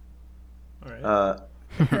 All right.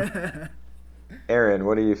 Aaron,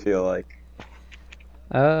 what do you feel like?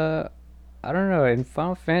 I don't know. In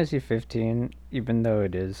Final Fantasy 15, even though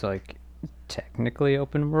it is like technically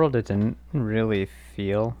open world, it didn't really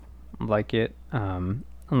feel like it.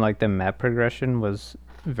 Like the map progression was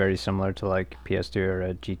very similar to like PS2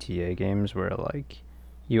 or GTA games, where like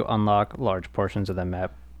you unlock large portions of the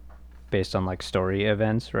map based on like story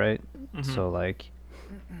events, right? So like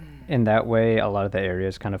in that way, a lot of the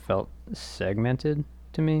areas kind of felt segmented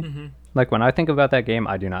to me. Like when I think about that game,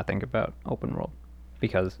 I do not think about open world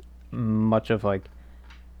because much of like,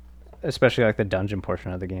 especially like the dungeon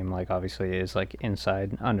portion of the game, like obviously is like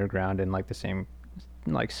inside underground in like the same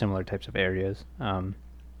like similar types of areas.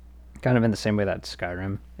 Kind of in the same way that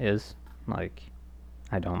Skyrim is. Like,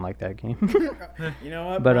 I don't like that game. You know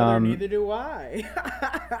what, But, brother? Neither do I.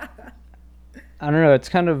 I don't know. It's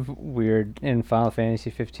kind of weird in Final Fantasy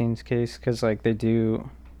 15's case because like they do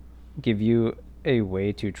give you a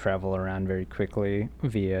way to travel around very quickly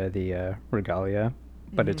via the regalia,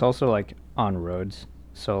 but it's also like on roads.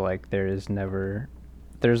 So like there's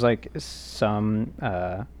like some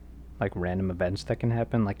like random events that can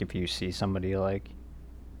happen. Like if you see somebody like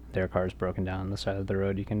their car's broken down on the side of the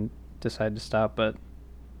road, you can decide to stop. But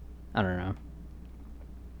I don't know.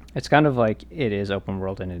 It's kind of like it is open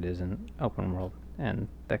world and it isn't open world, and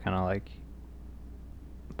that kind of like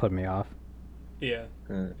put me off. Yeah,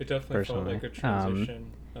 Mm. it definitely Personally. felt like a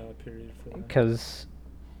transition. period for that. Because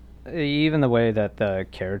even the way that the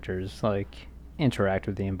characters like interact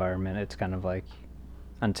with the environment, it's kind of like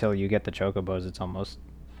until you get the chocobos,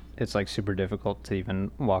 it's like super difficult to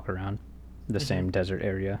even walk around the same desert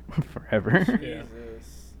area forever. Yeah.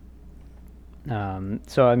 Jesus.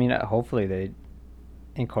 So I mean, hopefully they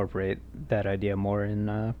incorporate that idea more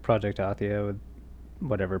in Project Athia with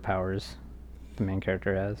whatever powers the main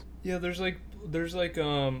character has. Yeah, there's like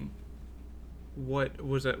what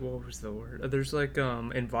was that? What was the word? There's like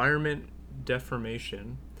environment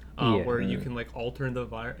deformation, Yeah. where you can like alter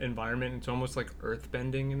the environment. It's almost like earth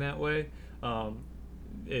bending in that way. Um,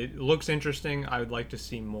 it looks interesting. I would like to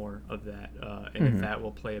see more of that, and if that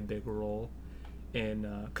will play a big role in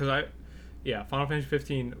because yeah, Final Fantasy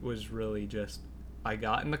 15 was really just I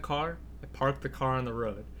got in the car, I parked the car on the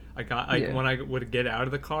road. Yeah. When I would get out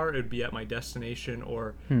of the car, it would be at my destination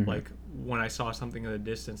or like when I saw something in the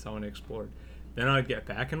distance I want to explore. Then I'd get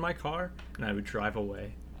back in my car and I would drive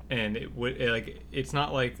away. And it's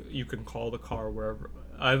not like you can call the car wherever.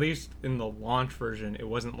 At least in the launch version, it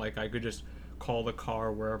wasn't like I could just call the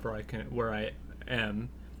car where I am,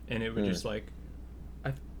 and it would just like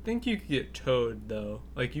I think you could get towed though.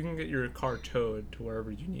 Like you can get your car towed to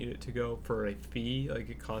wherever you need it to go for a fee. Like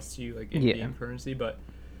it costs you like in-game currency, but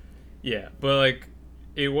yeah, but like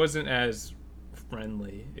it wasn't as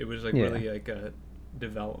friendly. It was like really like a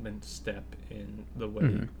development step in the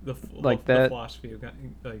way Like the that philosophy of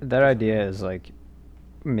like that idea is like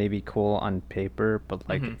maybe cool on paper, but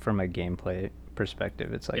like from a gameplay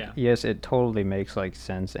perspective, it's like Yeah. yes, it totally makes like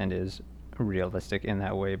sense and is realistic in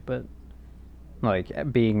that way, but like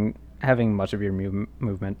having much of your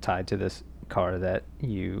movement tied to this car that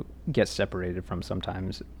you get separated from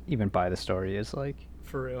sometimes even by the story is like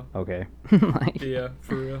for real. okay. Like Yeah,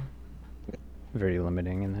 for real. very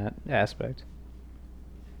limiting in that aspect.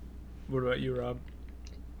 What about you, Rob?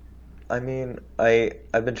 I mean,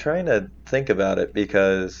 I've been trying to think about it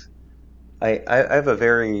because I have a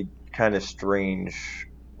very kind of strange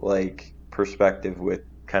like perspective with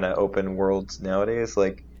kind of open worlds nowadays.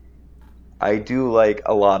 Like I do like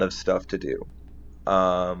a lot of stuff to do.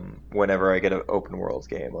 Whenever I get an open world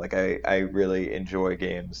game. Like I really enjoy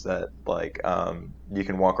games that like you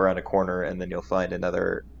can walk around a corner and then you'll find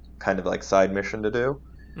another kind of like side mission to do.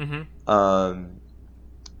 Mm-hmm. Um,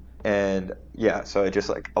 and yeah, so I just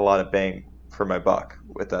like a lot of bang for my buck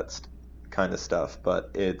with that kind of stuff.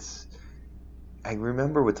 But I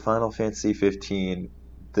remember with Final Fantasy 15,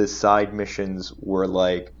 the side missions were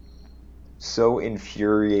like so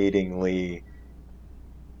infuriatingly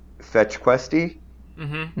fetch questy.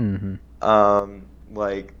 Mm-hmm.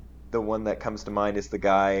 Like the one that comes to mind is the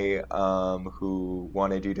guy who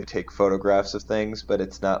wanted you to take photographs of things, but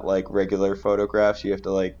it's not like regular photographs. You have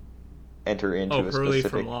to like enter Oh, into a Hurley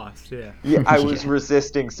from specific. Lost. Yeah. Yeah, I was Yeah.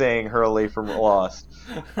 resisting saying Hurley from Lost.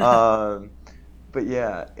 Um, but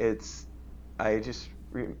yeah,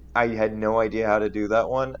 I had no idea how to do that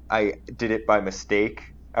one. I did it by mistake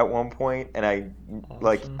at one point, and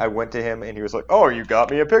Awesome. I went to him and he was like, "Oh, you got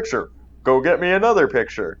me a picture. Go get me another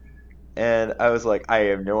picture." And I was like, I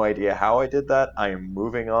have no idea how I did that. I am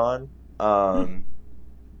moving on.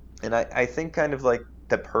 And I think kind of like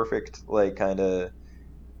the perfect, like kind of,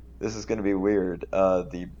 this is going to be weird.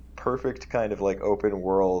 The perfect kind of like open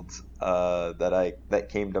world that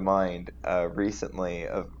came to mind recently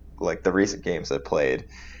of like the recent games I played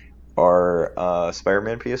are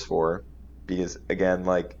Spider-Man PS4 because again,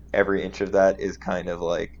 like every inch of that is kind of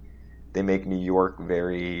like they make New York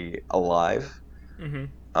very alive. Mm-hmm.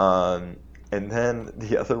 Um, and then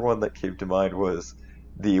the other one that came to mind was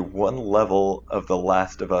the one level of The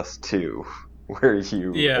Last of Us 2 where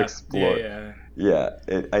you Yeah. Yeah. explore. Yeah. Yeah,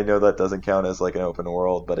 I know that doesn't count as like an open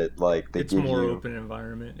world, but it like they It's give more you open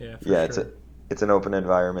environment. Yeah, for yeah, sure. it's an open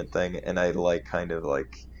environment thing, and I like kind of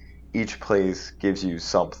like each place gives you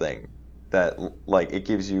something that like it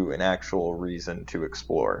gives you an actual reason to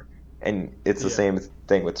explore. And it's the Yeah. same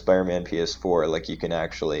thing with Spider-Man PS4, like you can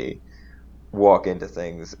actually walk into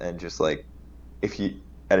things and just like if you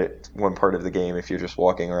one part of the game if you're just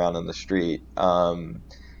walking around on the street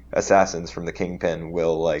assassins from the Kingpin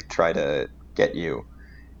will like try to get you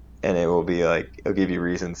and it will be like it'll give you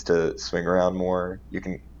reasons to swing around more. You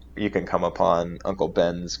can come upon Uncle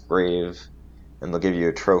Ben's grave and they'll give you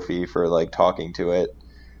a trophy for like talking to it.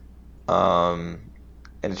 um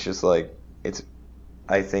and it's just like it's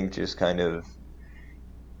I think just kind of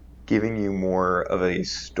giving you more of a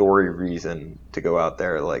story reason to go out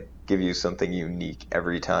there, like give you something unique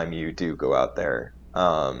every time you do go out there,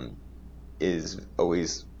 is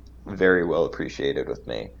always very well appreciated with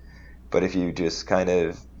me. But if you just kind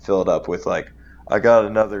of fill it up with like, I got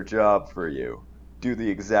another job for you, do the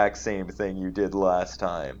exact same thing you did last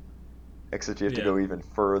time, except you have to Yeah. go even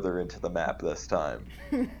further into the map this time.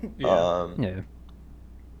 Yeah. Um, Yeah.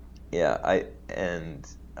 yeah,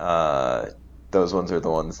 those ones are the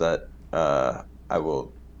ones that I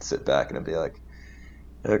will sit back and be like,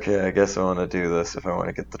 okay, I guess I want to do this if I want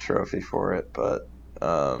to get the trophy for it.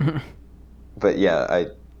 Um, but yeah,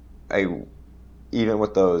 I even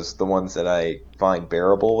with those, the ones that I find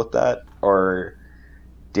bearable with that are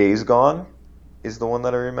Days Gone is the one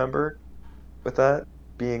that I remember with that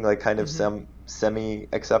being like kind of Mm-hmm. semi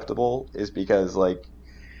acceptable is because like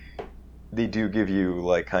they do give you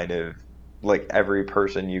like kind of like every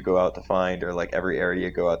person you go out to find or like every area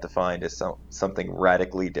you go out to find is something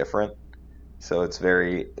radically different. So it's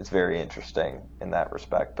very interesting in that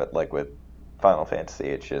respect. But like with Final Fantasy,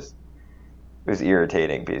 it was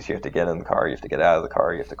irritating because you have to get in the car, you have to get out of the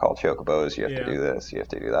car, you have to call chocobos, you have to Yeah. do this, you have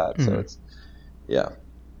to do that. So Mhm. it's yeah.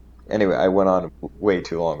 Anyway, I went on way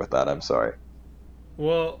too long with that. I'm sorry.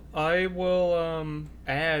 Well, I will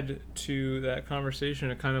add to that conversation.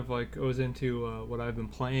 It kind of like goes into what I've been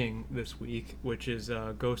playing this week, which is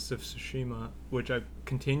Ghosts of Tsushima, which I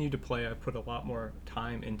continue to play. I put a lot more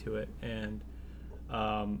time into it, and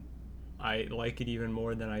um, I like it even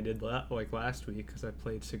more than I did like last week because I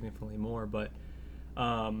played significantly more. But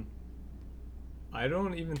um, I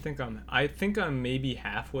don't even think I think I'm maybe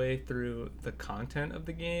halfway through the content of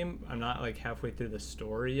the game. I'm not like halfway through the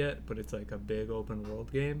story yet, but it's like a big open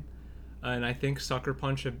world game. And I think Sucker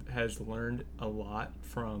Punch has learned a lot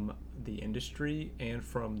from the industry and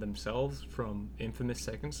from themselves, from infamous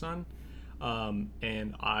Second Son.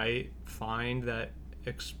 And I find that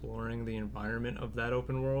exploring the environment of that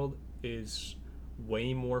open world is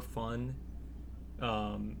way more fun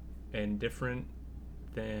um, and different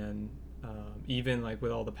than even like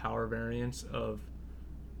with all the power variants of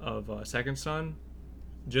Second Son.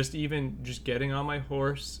 Just getting on my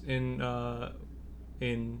horse in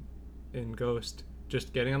in Ghost,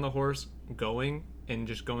 just getting on the horse, going and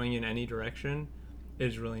just going in any direction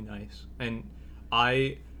is really nice. And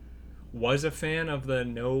I was a fan of the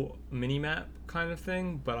no minimap kind of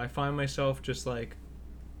thing, but I find myself just like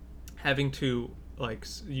having to like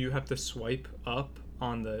you have to swipe up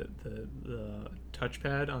on the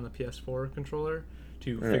touchpad on the PS4 controller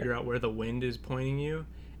to Yeah. figure out where the wind is pointing you,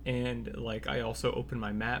 and like I also open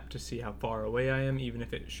my map to see how far away I am, even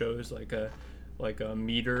if it shows like a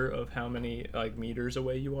meter of how many like meters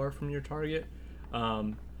away you are from your target.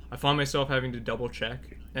 I find myself having to double check,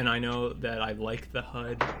 and I know that I like the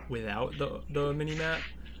HUD without the mini map,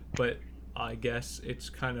 but I guess it's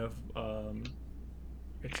kind of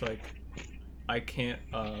it's like I can't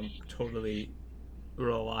totally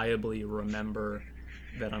reliably remember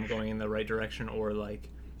that I'm going in the right direction, or like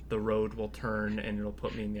the road will turn and it'll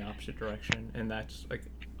put me in the opposite direction, and that's like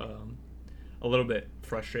um, a little bit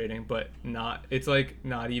frustrating, but not. It's like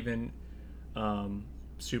not even um,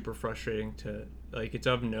 super frustrating to like. It's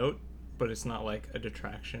of note, but it's not like a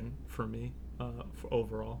detraction for me for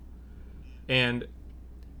overall. And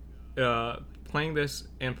playing this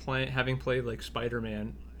and having played like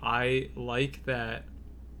Spider-Man, I like that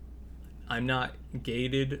I'm not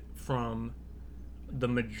gated from the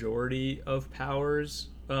majority of powers.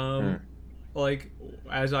 Mm. Like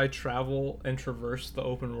as I travel and traverse the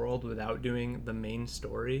open world without doing the main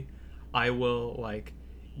story, I will like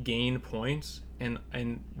gain points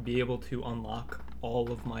and be able to unlock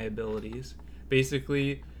all of my abilities.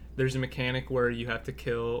 Basically, there's a mechanic where you have to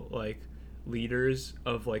kill like leaders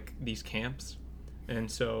of like these camps, and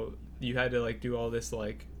so you had to like do all this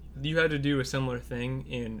like you had to do a similar thing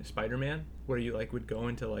in Spider-Man where you like would go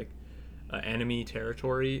into like enemy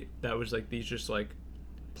territory that was like these just like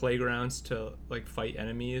playgrounds to like fight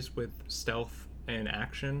enemies with stealth and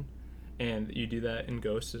action, and you do that in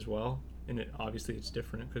Ghost as well. And obviously it's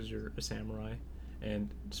different because you're a samurai and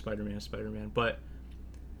Spider-Man is Spider-Man, but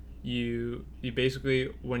you basically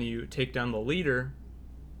when you take down the leader,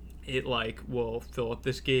 it like will fill up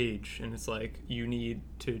this gauge, and it's like you need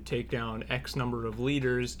to take down X number of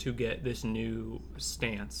leaders to get this new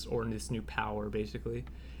stance or this new power basically.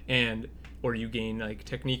 And or you gain like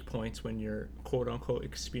technique points when your quote unquote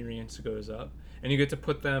experience goes up, and you get to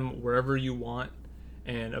put them wherever you want,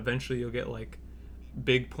 and eventually you'll get like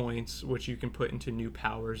big points which you can put into new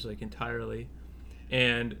powers like entirely.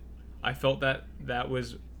 And I felt that that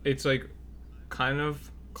was it's like kind of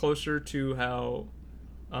closer to how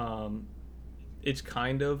um, it's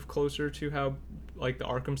kind of closer to how like the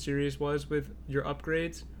Arkham series was with your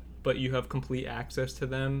upgrades, but you have complete access to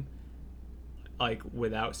them like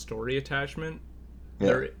without story attachment. Yeah.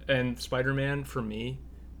 There and Spider-Man for me,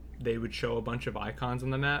 they would show a bunch of icons on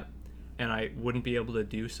the map, and I wouldn't be able to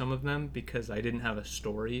do some of them because I didn't have a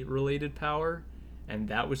story related power, and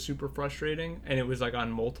that was super frustrating. And it was like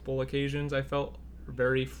on multiple occasions I felt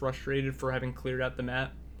very frustrated for having cleared out the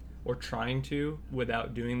map or trying to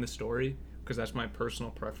without doing the story, because that's my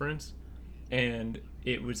personal preference. And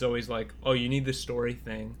it was always like, oh, you need the story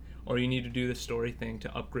thing, or you need to do the story thing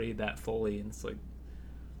to upgrade that fully. And it's like,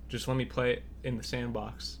 just let me play it in the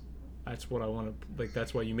sandbox. That's what I want to, like,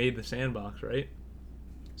 that's why you made the sandbox, right?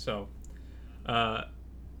 So uh,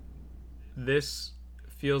 this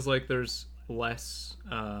feels like there's less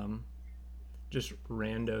just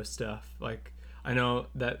rando stuff. Like, I know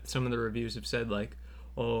that some of the reviews have said, like,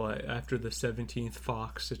 oh, after the 17th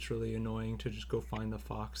fox, it's really annoying to just go find the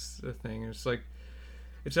fox thing. It's like,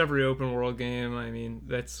 it's every open world game. I mean,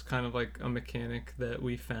 that's kind of like a mechanic that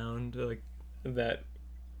we found, like, that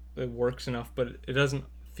it works enough, but it doesn't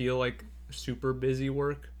feel like super busy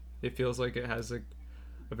work. It feels like it has like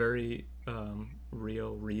a very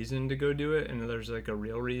real reason to go do it, and there's like a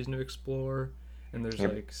real reason to explore, and there's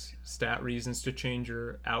Yep. like stat reasons to change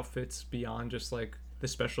your outfits beyond just like the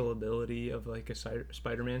special ability of like a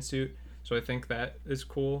Spider-Man suit. So I think that is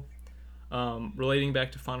cool. Relating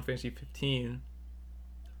back to Final Fantasy 15,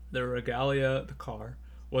 the regalia, the car,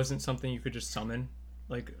 wasn't something you could just summon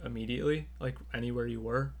like immediately, like anywhere you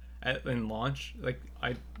were in launch. Like,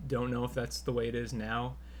 I don't know if that's the way it is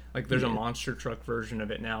now. Like, there's a Yeah. monster truck version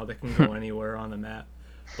of it now that can go anywhere on the map,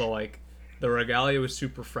 but like the regalia was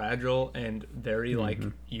super fragile and very like,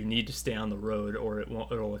 you need to stay on the road or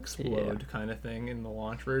it'll explode, kind of thing in the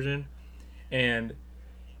launch version. And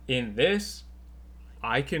in this,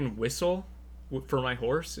 I can whistle for my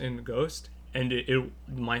horse in Ghost, and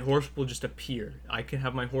my horse will just appear. I can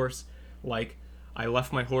have my horse, like, I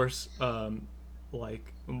left my horse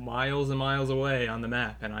like miles and miles away on the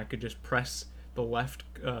map, and I could just press the left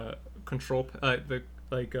control the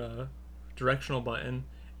like directional button,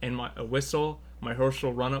 and a whistle. My horse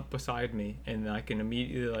will run up beside me, and I can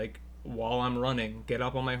immediately, like, while I'm running, get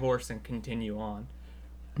up on my horse and continue on.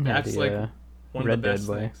 That's like one Red of the best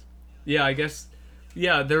Dead way. things. Yeah, I guess.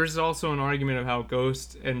 Yeah, there's also an argument of how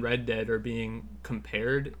Ghost and Red Dead are being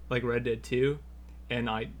compared, like Red Dead 2, and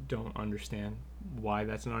I don't understand why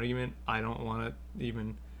that's an argument. I don't want to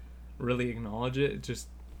even really acknowledge it. It's just,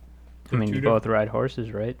 I mean, two you both ride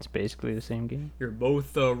horses, right? It's basically the same game. you're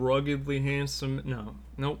both ruggedly handsome. No,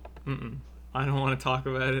 nope. I don't want to talk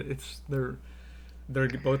about it. They're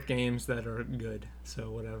both games that are good. So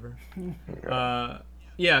whatever.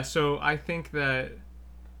 Yeah. So I think that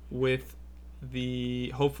with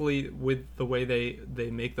hopefully with the way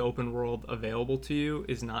they make the open world available to you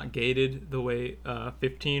is not gated the way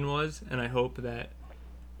 15 was, and I hope that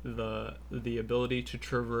the ability to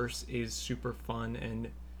traverse is super fun and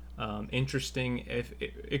interesting. If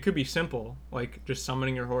it could be simple, like just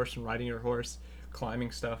summoning your horse and riding your horse,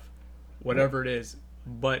 climbing stuff, whatever it is,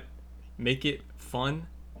 but make it fun,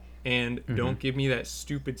 and don't give me that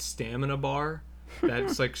stupid stamina bar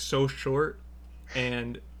that's like so short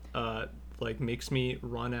and like makes me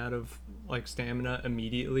run out of like stamina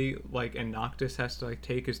immediately, like, and Noctis has to like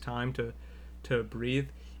take his time to breathe.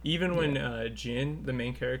 Even when Jin, the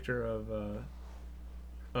main character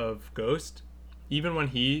of Ghost, even when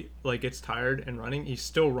he like gets tired and running, he's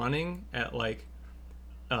still running at like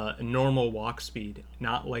normal walk speed,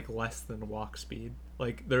 not like less than walk speed.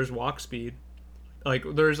 Like, there's walk speed, like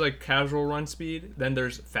there's like casual run speed, then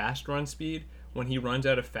there's fast run speed. When he runs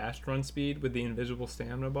out of fast run speed with the invisible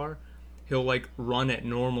stamina bar, he'll like run at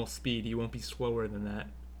normal speed. He won't be slower than that.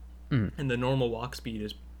 And the normal walk speed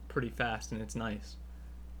is pretty fast, and it's nice.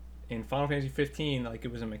 In Final Fantasy 15, like,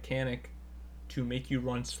 it was a mechanic to make you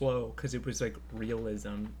run slow because it was like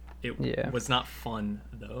realism. It was not fun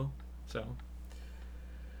though. So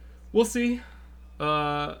we'll see.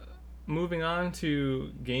 Moving on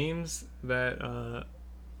to games that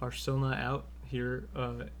are still not out here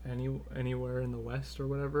anywhere in the West or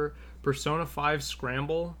whatever. Persona 5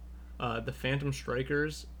 Scramble, The Phantom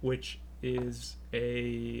Strikers, which is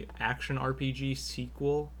a action RPG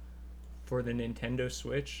sequel for the Nintendo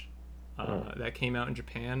Switch, that came out in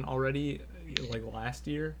Japan already, like last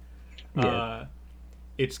year.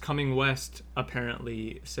 It's coming west,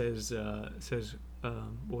 apparently. Says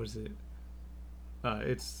what was it?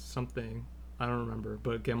 It's something, I don't remember,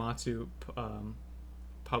 but Gematsu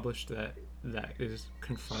published that is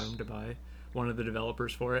confirmed by one of the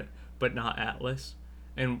developers for it, but not Atlas.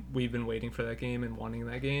 And we've been waiting for that game and wanting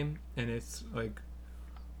that game, and it's like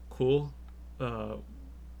cool.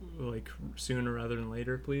 Like, sooner rather than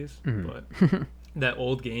later, please. But that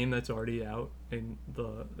old game that's already out in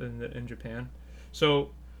Japan,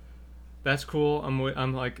 so that's cool.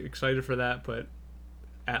 I'm like excited for that, but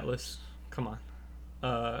Atlas, Come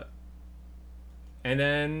on. And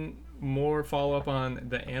then more follow up on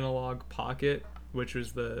the Analog Pocket, which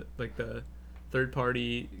was the third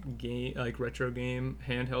party game, like retro game,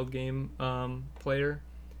 handheld game player.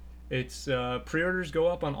 Its pre-orders go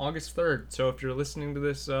up on August 3rd. So if you're listening to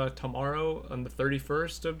this tomorrow on the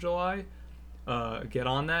 31st of July, get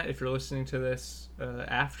on that. If you're listening to this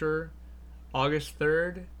after August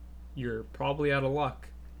 3rd, you're probably out of luck.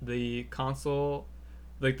 The console,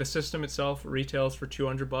 like the system itself, retails for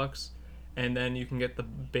 $200, and then you can get the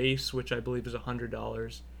base, which I believe is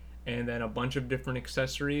 $100, and then a bunch of different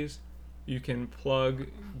accessories. You can plug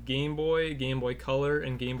Game Boy Color,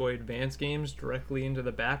 and Game Boy Advance games directly into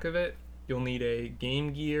the back of it. You'll need a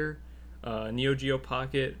Game Gear, Neo Geo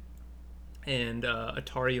Pocket, and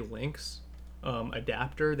Atari Lynx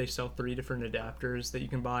adapter. They sell 3 different adapters that you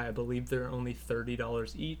can buy. I believe they're only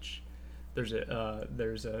 $30 each. There's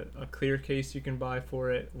a clear case you can buy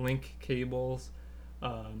for it, link cables,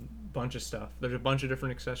 bunch of stuff. There's a bunch of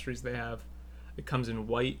different accessories they have. It comes in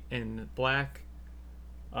white and black.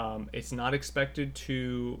 It's not expected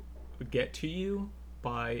to get to you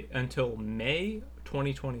until May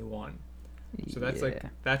 2021. So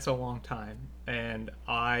that's a long time, and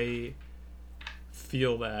I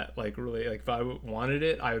feel that really if I wanted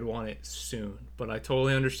it, I would want it soon. But I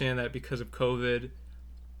totally understand that because of COVID,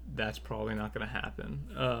 that's probably not going to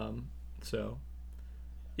happen. So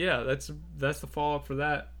yeah, that's the follow up for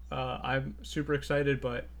that. I'm super excited,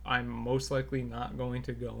 but I'm most likely not going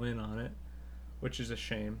to go in on it, which is a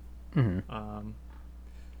shame. Mm-hmm.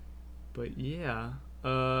 But yeah,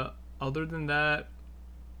 other than that,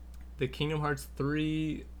 the Kingdom Hearts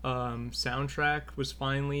 3 soundtrack was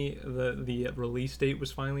finally, the release date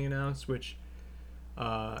was finally announced, which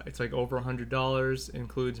it's like over $100,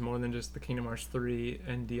 includes more than just the Kingdom Hearts 3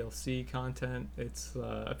 and DLC content. It's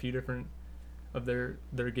a few different of their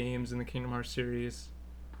games in the Kingdom Hearts series,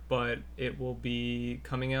 but it will be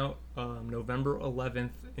coming out November 11th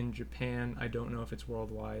in Japan. I don't know if it's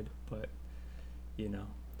worldwide, but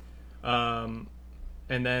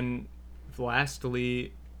and then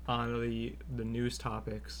lastly, on the news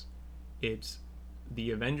topics, it's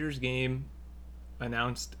the Avengers game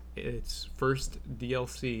announced its first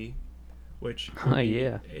DLC, which will be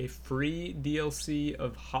a free DLC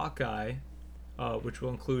of Hawkeye, which will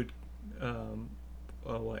include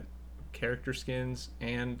character skins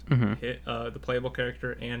and the playable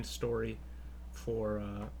character and story for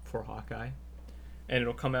Hawkeye, and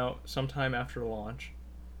it'll come out sometime after launch.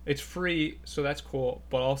 It's free, so that's cool.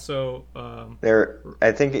 But also,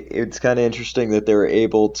 I think it's kind of interesting that they were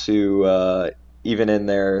able to, even in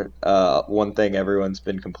their one thing everyone's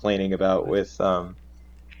been complaining about with.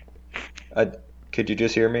 Could you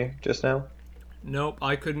just hear me just now? Nope,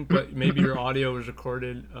 I couldn't. But maybe your audio was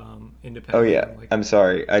recorded Oh independently. yeah, I'm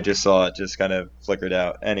sorry. I just saw it just kind of flickered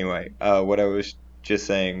out. Anyway, what I was just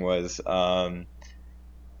saying was,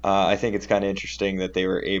 I think it's kind of interesting that they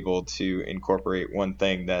were able to incorporate one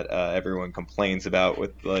thing that everyone complains about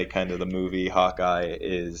with kind of the movie Hawkeye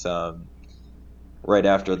is right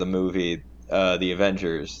after the movie, The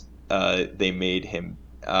Avengers, they made him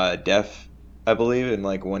deaf, I believe, in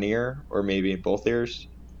one ear or maybe in both ears.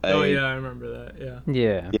 Oh yeah, I remember that.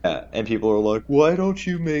 Yeah. Yeah, and people are like, why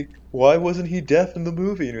wasn't he deaf in the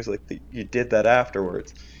movie? And he was like, you did that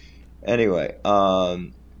afterwards. Anyway,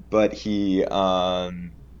 but he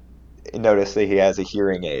noticed that he has a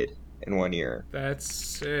hearing aid in one ear. That's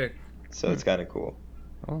sick. So it's kind of cool.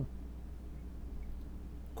 Oh.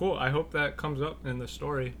 Cool. I hope that comes up in the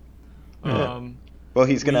story. Yeah. Well,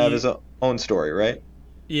 he's gonna have his own story, right?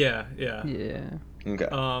 Yeah. Okay.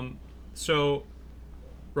 So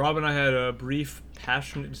Rob and I had a brief,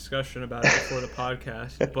 passionate discussion about it before the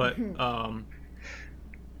podcast, but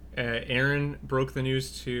Aaron broke the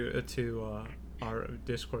news to our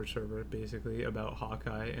Discord server, basically, about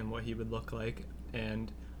Hawkeye and what he would look like, and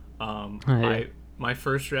my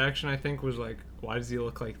first reaction, I think, was like, why does he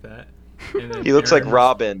look like that? And then he looks like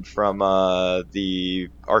Robin from the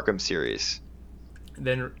Arkham series.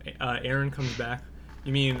 Then Aaron comes back.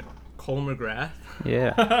 You mean Cole McGrath?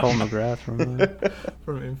 Yeah, Cole McGrath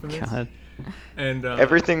from Infamous. God. And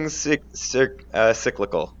everything's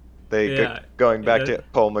cyclical. Going back to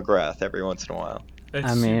Cole McGrath every once in a while.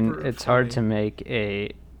 It's hard to make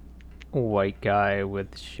a white guy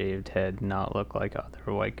with shaved head not look like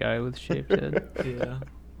other white guy with shaved head. Yeah.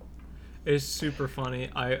 It's super funny.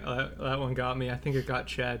 That one got me. I think it got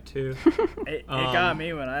Chad too. It got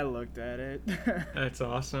me when I looked at it. That's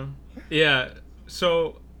awesome. Yeah.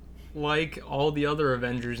 So, like all the other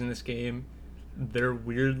Avengers in this game, they're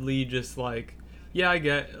weirdly just yeah, I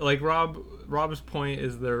get Rob's point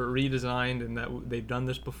is they're redesigned and that they've done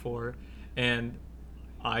this before, And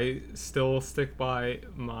I still stick by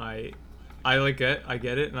my. I get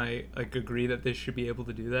it, and I like agree that they should be able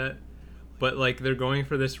to do that. But like they're going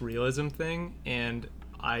for this realism thing, and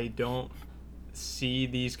I don't see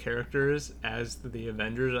these characters as the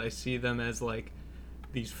Avengers. I see them as like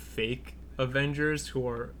these fake Avengers who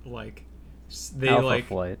are like they Alpha like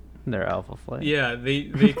Flight. They're Alpha Flight. yeah,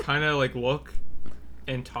 they kind of like look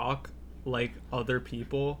and talk like other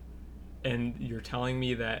people, and you're telling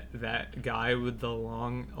me that that guy with the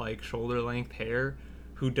long like shoulder length hair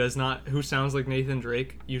who sounds like Nathan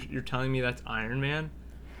Drake, you're telling me that's Iron Man?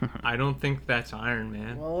 I don't think that's Iron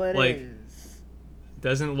Man. Well, it like is.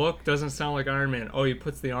 doesn't sound like Iron Man. Oh, he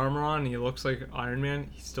puts the armor on and he looks like Iron Man.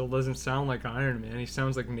 He still doesn't sound like Iron Man. He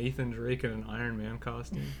sounds like Nathan Drake in an Iron Man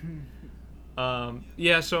costume.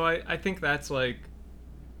 Yeah, so I think that's like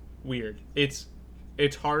weird. It's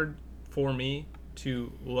hard for me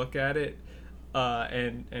to look at it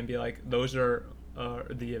and be like those are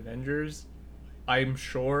the Avengers. I'm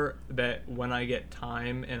sure that when I get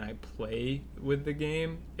time and I play with the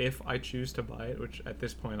game, if I choose to buy it, which at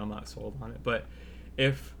this point I'm not sold on it, but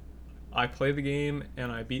if I play the game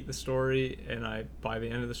and I beat the story and by the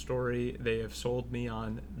end of the story they have sold me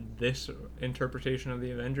on this interpretation of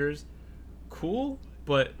the Avengers, cool,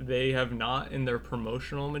 but they have not in their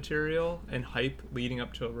promotional material and hype leading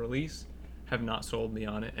up to a release have not sold me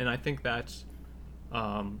on it. And I think that's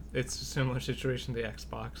it's a similar situation to the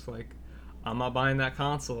Xbox. Like, I'm not buying that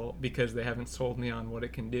console because they haven't sold me on what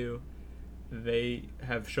it can do. They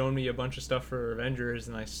have shown me a bunch of stuff for Avengers,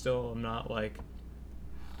 and I still am not like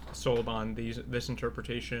sold on this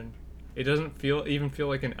interpretation. It doesn't even feel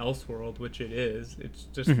like an Elseworld, which it is. It's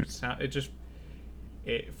just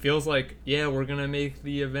it feels like, yeah, we're gonna make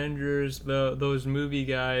the Avengers those movie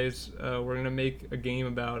guys. We're gonna make a game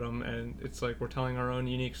about them, and it's like we're telling our own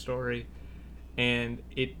unique story, and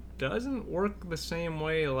it doesn't work the same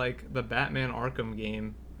way like the Batman Arkham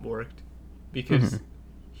game worked, because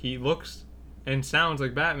he looks and sounds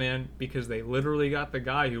like Batman because they literally got the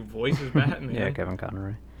guy who voices Batman. Yeah, Kevin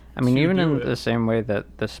Conroy. I mean, to even do in it. the same way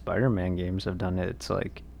that the Spider-Man games have done it, it's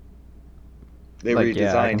like, They like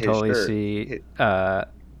yeah, I redesigned can his totally shirt. see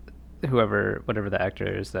whatever the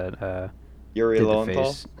actor is that Yuri did the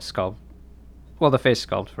Lowenthal? face sculpt. Well, the face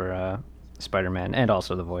sculpt for Spider-Man and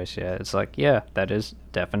also the voice. Yeah, it's like, yeah, that is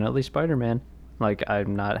definitely Spider-Man. Like,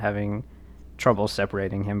 I'm not having trouble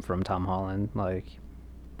separating him from Tom Holland. Like,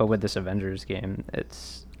 but with this Avengers game,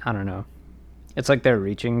 it's, I don't know. It's like they're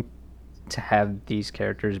reaching to have these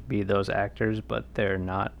characters be those actors, but they're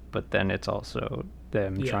not. But then it's also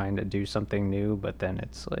them trying to do something new. But then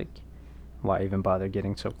it's like, why even bother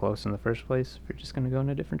getting so close in the first place if you're just gonna go in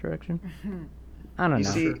a different direction? I don't You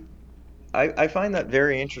know. see, I find that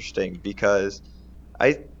very interesting because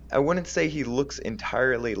I wouldn't say he looks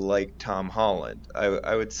entirely like Tom Holland.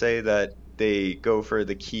 I would say that they go for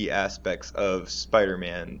the key aspects of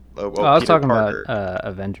Spider-Man. Well, Well, I was Peter talking about Parker.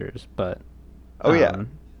 Avengers, but Oh yeah.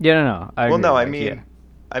 yeah, no, I Well, agree. no, Like, yeah,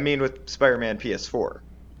 I mean with Spider-Man PS4.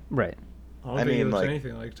 right. I don't I think he mean looks like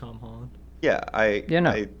anything like Tom Holland. yeah, Yeah,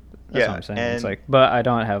 no, that's what yeah, I'm saying. It's and like, but I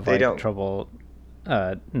don't have they like don't trouble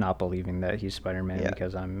not believing that he's Spider-Man yeah.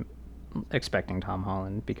 because I'm expecting Tom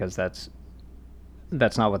Holland, because that's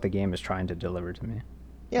not what the game is trying to deliver to me.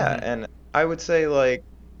 Yeah, and I would say like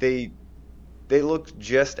they they look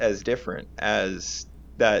just as different as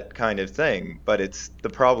that kind of thing, but it's the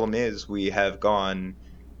problem is we have gone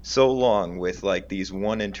so long with like these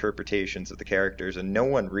one interpretations of the characters and no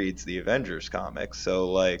one reads the Avengers comics.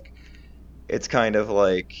 So like it's kind of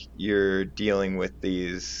like you're dealing with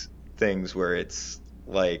these things where it's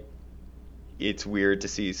like it's weird to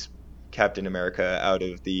see Captain America out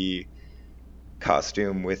of the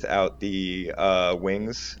costume without the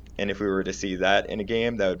wings. And if we were to see that in a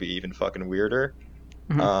game, that would be even fucking weirder.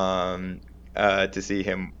 Mhm. Um, to see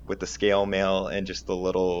him with the scale mail and just the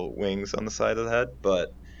little wings on the side of the head.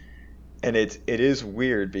 But and it is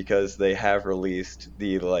weird because they have released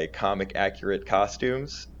the like comic accurate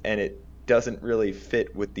costumes, and it doesn't really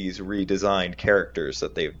fit with these redesigned characters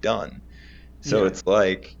that they've done. So Yeah. it's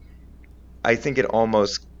like I think it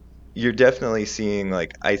almost you're definitely seeing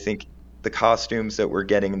like I think the costumes that we're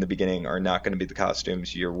getting in the beginning are not going to be the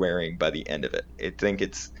costumes you're wearing by the end of it. I think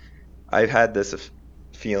it's I've had this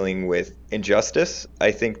feeling with Injustice.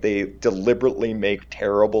 I think they deliberately make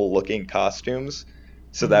terrible looking costumes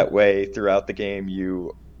so that way throughout the game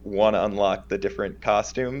you want to unlock the different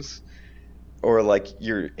costumes or like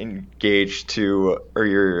you're engaged to or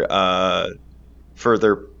you're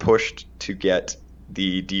further pushed to get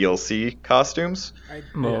the DLC costumes. I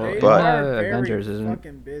Well, they in But are very Avengers, isn't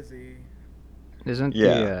fucking busy. Isn't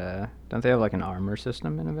Yeah. don't they have like an armor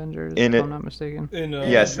system in Avengers, In if I'm it, not mistaken? In They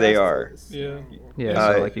yes, they addressed are. this. yeah, Yeah, in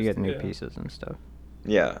so Uh, like you get new yeah, pieces and stuff.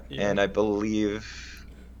 yeah, yeah. and I believe.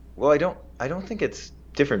 Well, I don't think it's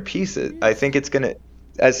different pieces. I think Jeez. it's gonna,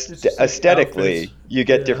 as It's just like outfits. aesthetically, you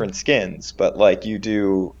get Yeah. different skins, but like you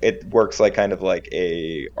do, it works like kind of like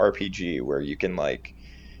a RPG where you can like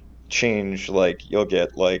change, like you'll get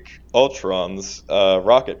like Ultron's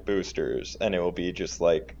rocket boosters, and it will be just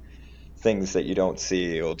like things that you don't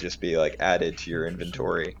see. It will just be like added to your Interesting.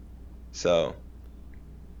 inventory. So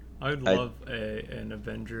I would I love an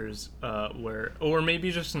Avengers where, or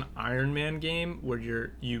maybe just an Iron Man game where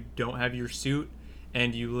you don't have your suit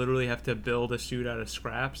and you literally have to build a suit out of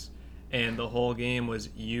scraps, and the whole game was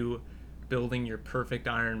you building your perfect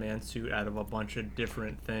Iron Man suit out of a bunch of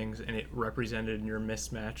different things, and it represented your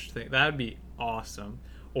mismatched thing. That'd be awesome.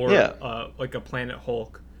 Or yeah, like a Planet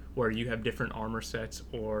Hulk where you have different armor sets,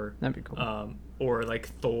 That'd be cool. or like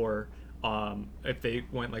Thor, if they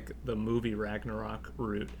went like the movie Ragnarok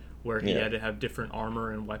route, where he yeah. had to have different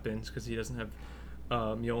armor and weapons because he doesn't have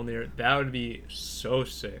Mjolnir. That would be so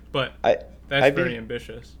sick. But I that's I'd very be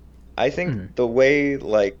ambitious. I think Mhm. the way,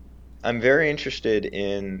 like, I'm very interested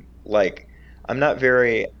in, like, I'm not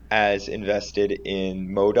very as invested in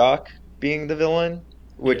MODOK being the villain,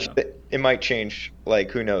 which Yeah. it might change.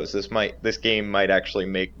 Like, who knows? This game might actually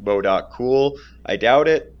make MODOK cool. I doubt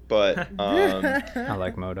it, but I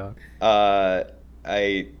like Modoc. uh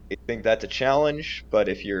I think that's a challenge, but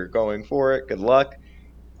if you're going for it, good luck.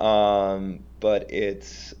 But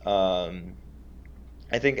it's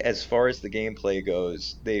I think as far as the gameplay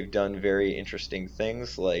goes, they've done very interesting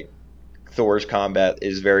things. Like Thor's combat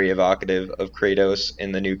is very evocative of Kratos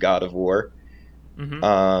in the new God of War,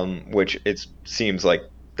 Mm-hmm. which it seems like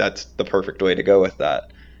that's the perfect way to go with that.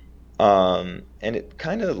 And it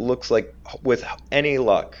kind of looks like, with any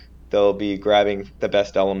luck, they'll be grabbing the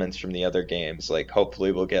best elements from the other games. Like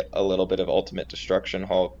hopefully we'll get a little bit of Ultimate Destruction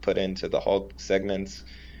Hulk put into the Hulk segments.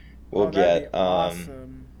 We'll Oh, that'd be get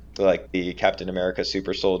awesome. like the Captain America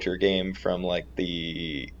Super Soldier game from like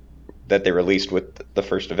the that they released with the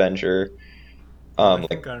first Avenger. Oh, I Like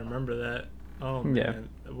think I remember that. Oh Yeah. man,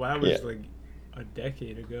 well, that yeah, was like a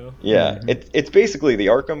decade ago. yeah. Hmm. It's basically the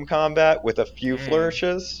Arkham combat with a few Dang.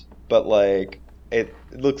 flourishes, but like it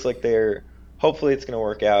looks like they're hopefully it's gonna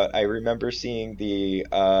work out. I remember seeing the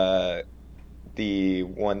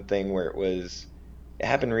one thing where it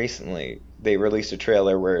happened recently. They released a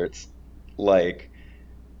trailer where like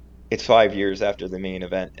it's 5 years after the main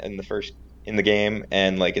event in the game,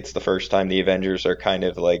 and like it's the first time the Avengers are kind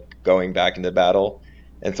of like going back into battle,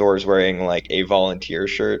 and Thor's wearing like a volunteer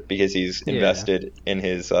shirt because he's Yeah. invested in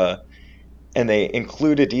his and they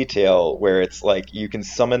include a detail where it's like you can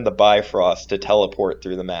summon the Bifrost to teleport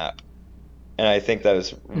through the map. And I think that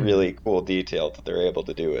was Hmm. really cool detail that they're able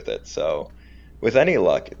to do with it. So with any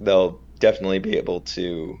luck, they'll definitely be able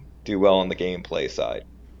to do well on the gameplay side.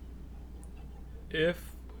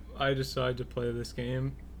 If I decide to play this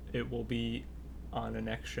game, it will be on a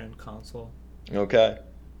next gen console Okay.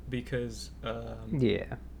 because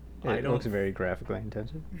Yeah. I It looks don't. very graphically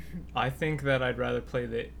intensive. I think that I'd rather play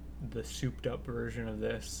the souped up version of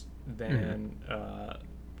this Hmm. than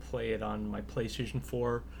play it on my PlayStation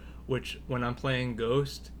 4, which when I'm playing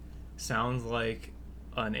Ghost sounds like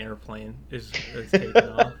an airplane is taking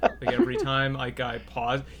off. Like every time I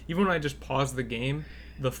pause, even when I just pause the game,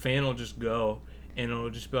 the fan will just go, and it'll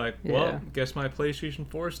just be like, "Well, Yeah. guess my PlayStation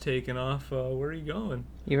 4 is taking off. Where are you going?"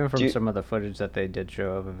 Even Do from you, some of the footage that they did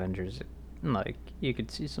show of Avengers, like you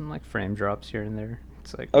could see some like frame drops here and there.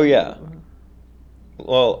 It's like, oh yeah. ooh.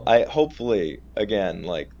 Well, I hopefully again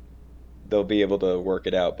like they'll be able to work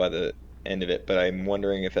it out by the end of it, but I'm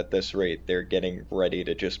wondering if at this rate they're getting ready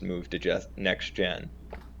to just move to just next gen.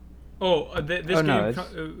 Oh, Oh no, it's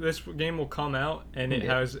this game will come out, and yeah.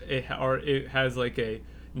 it has like a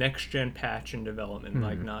next gen patch in development,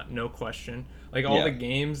 like Hmm. not no question. Like all the Yeah.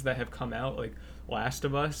 games that have come out, like Last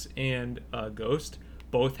of Us and Ghost,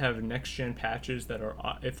 both have next gen patches that are,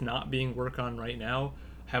 if not being worked on right now,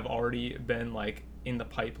 have already been like in the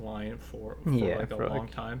pipeline for Yeah, like a for long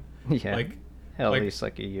like time. yeah, Like at like least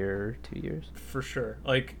like a year or 2 years. for sure.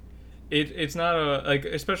 Like it's not a like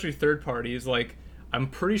especially third parties. Like I'm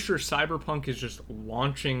pretty sure Cyberpunk is just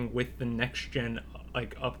launching with the next gen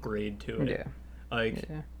like upgrade to it. Yeah, Like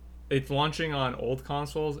yeah. it's launching on old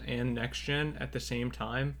consoles and next gen at the same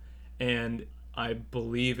time, and I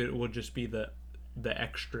believe it will just be the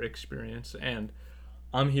extra experience, and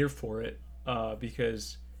I'm here for it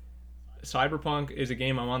because Cyberpunk is a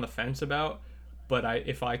game I'm on the fence about, but I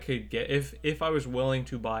if I could get if I was willing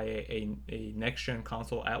to buy a next gen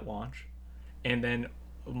console at launch, and then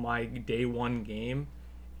my day one game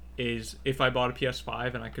is if I bought a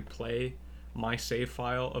PS5 and I could play my save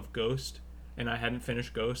file of Ghost, and I hadn't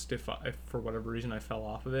finished Ghost if for whatever reason I fell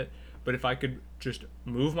off of it, but if I could just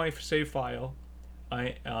move my save file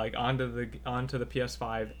onto the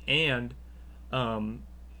PS5 and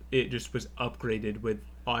it just was upgraded with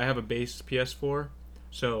I have a base PS4,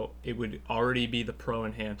 so it would already be the Pro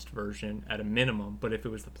Enhanced version at a minimum, but if it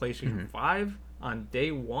was the PlayStation 5 on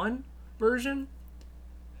day one version,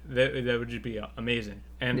 that would just be amazing.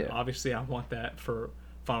 And obviously I want that for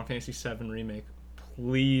Final Fantasy VII Remake.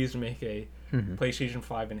 Please make a PlayStation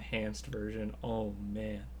 5 enhanced version. Oh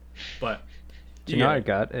man. But do you know I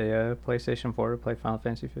got a PlayStation 4 to play Final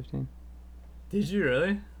Fantasy 15? Did you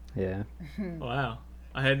really? Yeah. Wow.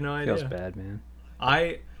 I had no idea. Feels bad, man.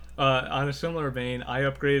 I on a similar vein, I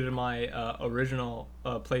upgraded my original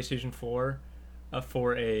PlayStation 4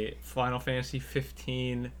 for a Final Fantasy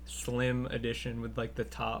 15 Slim edition with like the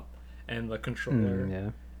top and the controller. Yeah.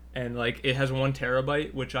 And like it has 1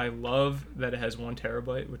 terabyte, which I love that it has 1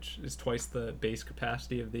 terabyte, which is twice the base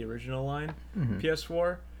capacity of the original line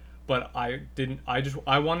PS4. But I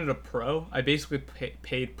wanted a Pro. I basically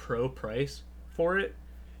paid Pro price for it,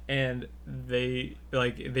 and they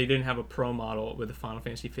didn't have a Pro model with the Final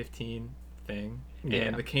Fantasy 15 thing,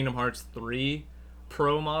 and the Kingdom Hearts 3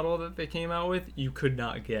 Pro model that they came out with, you could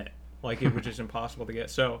not get. Like it was just impossible to get.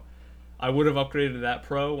 So I would have upgraded to that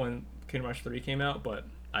Pro when Kingdom Hearts 3 came out, but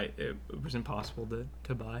it was impossible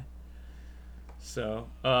to buy. So,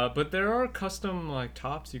 but there are custom like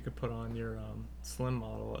tops you could put on your Slim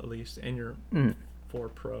model at least, and your 4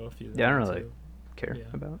 Pro if you. Yeah, I don't really care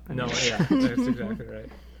about. No, yeah, that's exactly right.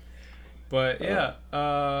 But yeah,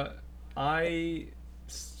 I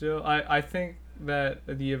think that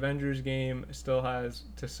the Avengers game still has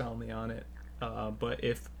to sell me on it. But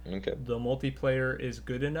if the multiplayer is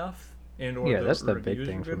good enough, and or that's the big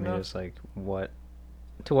thing for me is like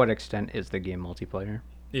to what extent is the game multiplayer?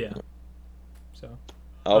 Yeah. So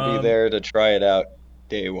I'll be there to try it out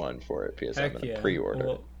day one for it because I'm gonna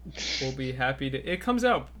pre-order. We'll be happy to. It comes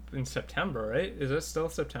out in September, right? Is it still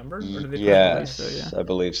September? Or do they yes, I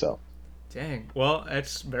believe so. Dang. Well,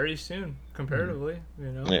 it's very soon comparatively,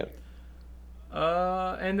 you know. Yeah.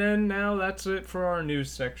 And then now that's it for our news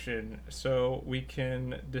section. So we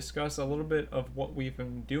can discuss a little bit of what we've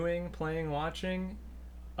been doing, playing, watching.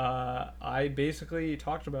 I basically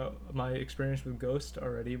talked about my experience with Ghost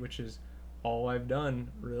already, which is all I've done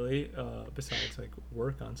really, besides like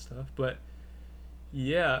work on stuff. But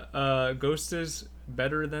yeah, Ghost is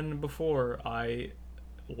better than before. I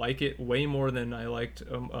like it way more than I liked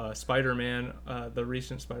Spider-Man, the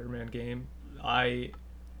recent Spider-Man game. I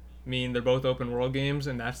mean, they're both open world games,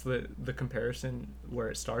 and that's the comparison where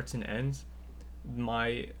it starts and ends. The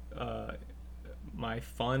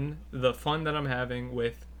fun that I'm having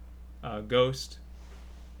with Ghost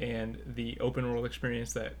and the open world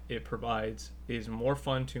experience that it provides is more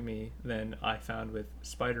fun to me than I found with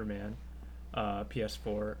Spider-Man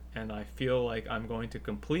PS4, and I feel like I'm going to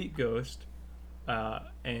complete Ghost,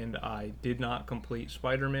 and I did not complete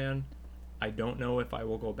Spider-Man. I don't know if I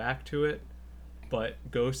will go back to it, but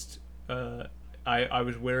Ghost, I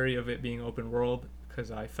was wary of it being open world because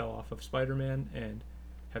I fell off of Spider-Man and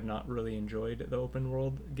have not really enjoyed the open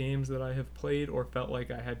world games that I have played or felt like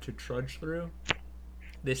I had to trudge through.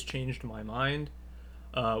 This changed my mind,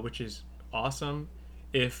 which is awesome.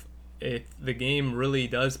 If the game really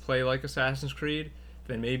does play like Assassin's Creed,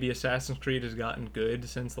 then maybe Assassin's Creed has gotten good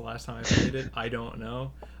since the last time I played it. I don't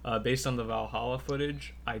know. Based on the Valhalla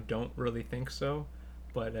footage, I don't really think so.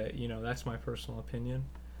 But, that's my personal opinion.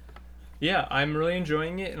 Yeah, I'm really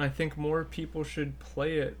enjoying it, and I think more people should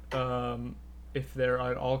play it if they're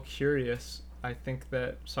at all curious. I think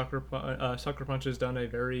that Sucker Punch has done a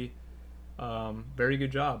very, very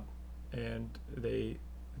good job, and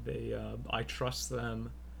I trust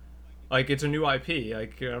them. Like, it's a new IP.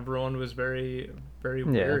 Like, everyone was very, very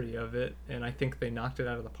wary of it, and I think they knocked it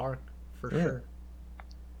out of the park for sure.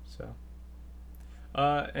 So.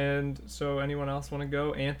 And so anyone else want to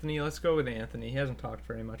go? Anthony, let's go with Anthony. He hasn't talked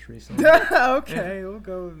very much recently. Okay, we'll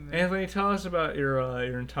go with me. Anthony, tell us about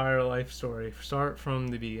your entire life story. Start from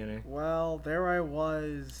the beginning. Well, there I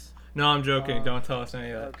was. No, I'm joking. Don't tell us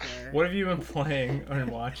any of that. Okay. What have you been playing or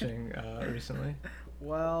watching recently?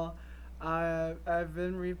 Well, I've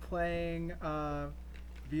been replaying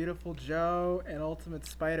Beautiful Joe and Ultimate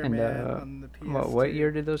Spider-Man on the PS2. What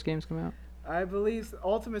year did those games come out? I believe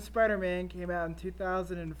Ultimate Spider-Man came out in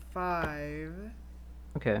 2005.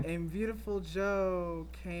 Okay. And Beautiful Joe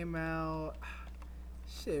came out...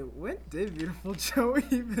 Shit, when did Beautiful Joe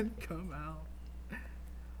even come out?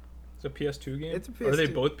 It's a PS2 game. It's a Are they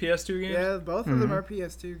PS2. both PS2 games? Yeah, both of them are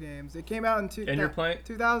PS2 games. They came out in And you're playing.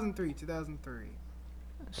 2003. 2003.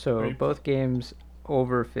 So both games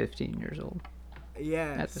over 15 years old.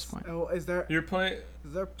 Yes. At this point. Oh, is there? You're playing.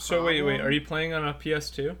 Is there? So wait. problem? Are you playing on a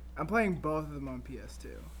PS2? I'm playing both of them on PS2.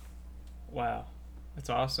 Wow, that's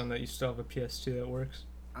awesome that you still have a PS2 that works.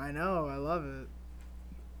 I know. I love it.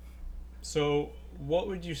 So, what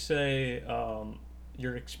would you say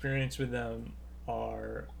your experience with them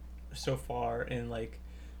are so far in like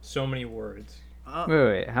so many words?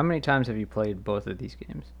 Wait. How many times have you played both of these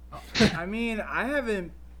games? I mean, I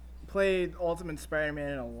haven't played Ultimate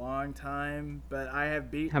Spider-Man in a long time, but I have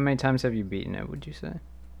beat. How many times have you beaten it, would you say?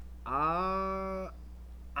 I'm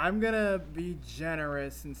gonna be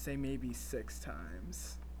generous and say maybe 6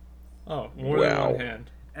 times. Oh, more than one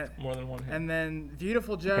hand. And, More than one hand. and then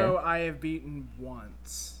Beautiful Joe, I have beaten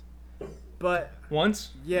once. But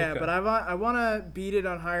Once? yeah, Okay. but I want to beat it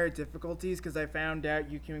on higher difficulties because I found out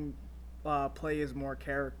you can play as more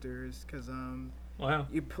characters. Because Wow.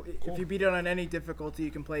 if you beat it on any difficulty,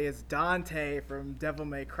 you can play as Dante from Devil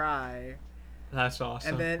May Cry. That's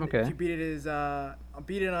awesome. And then Okay. if you beat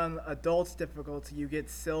it on adults difficulty, you get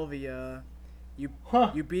Sylvia.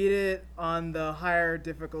 You beat it on the higher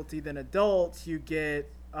difficulty than adults, you get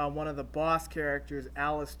one of the boss characters,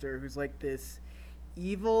 Alistair, who's like this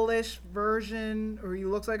evil-ish version, or he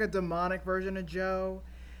looks like a demonic version of Joe.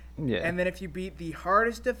 Yeah. And then if you beat the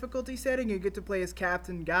hardest difficulty setting, you get to play as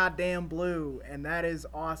Captain Goddamn Blue, and that is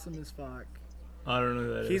awesome as fuck. I don't know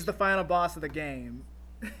who that He's is. the final boss of the game.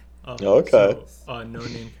 Okay. So, no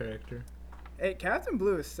name character. Hey, Captain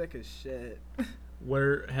Blue is sick as shit.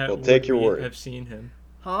 Where We'll take would your we word. have seen him?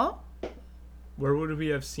 Huh? Where would we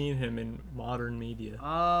have seen him in modern media?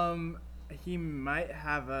 He might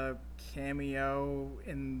have a cameo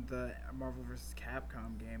in the Marvel vs.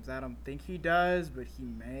 Capcom games. I don't think he does, but he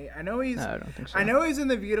may. I know he's. No, I don't think so. I know he's in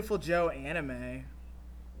the Beautiful Joe anime.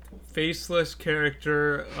 Faceless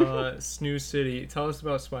character, Snoo City. Tell us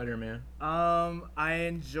about Spider-Man. I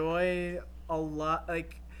enjoy a lot.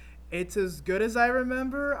 Like, it's as good as I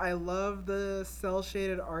remember. I love the cel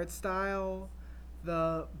shaded art style.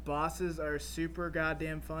 The bosses are super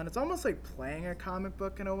goddamn fun. It's almost like playing a comic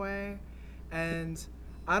book in a way. And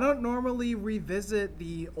I don't normally revisit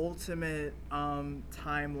the ultimate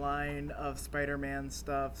timeline of Spider-Man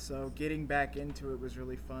stuff, so getting back into it was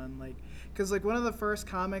really fun. Like, cause like one of the first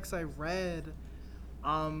comics I read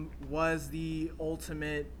was the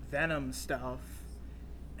ultimate Venom stuff,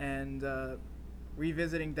 and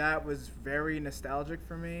revisiting that was very nostalgic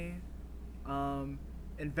for me.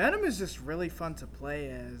 And Venom is just really fun to play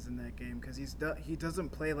as in that game because he doesn't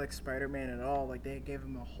play like Spider-Man at all. Like they gave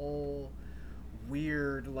him a whole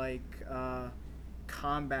weird like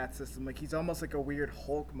combat system. Like he's almost like a weird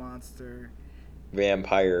Hulk monster.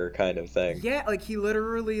 Vampire kind of thing. Yeah, like he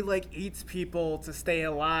literally like eats people to stay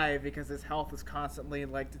alive because his health is constantly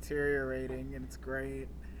like deteriorating, and it's great.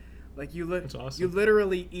 Like That's awesome. you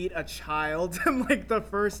literally eat a child in like the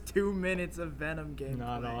first 2 minutes of Venom gameplay.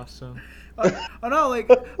 Not awesome. Oh no, like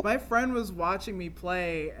my friend was watching me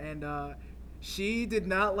play, and she did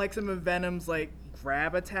not like some of Venom's like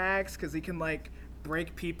grab attacks because he can like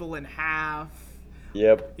break people in half.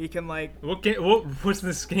 Yep. He can like. What's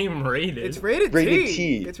this game rated? It's rated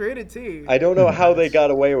T. It's rated T. I don't know how they got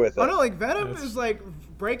away with it. Oh no, like Venom is like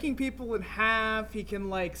breaking people in half. He can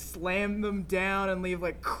like slam them down and leave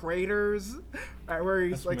like craters, right where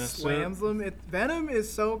he's like slams them. Venom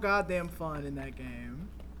is so goddamn fun in that game.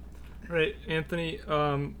 Right, Anthony.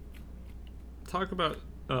 Talk about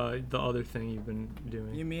the other thing you've been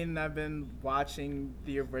doing. You mean I've been watching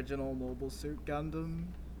the original Mobile Suit Gundam?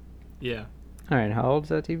 Yeah. All right, how old's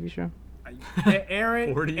that TV show?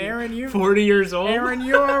 Aaron, 40 years old. Aaron,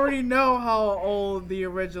 you already know how old the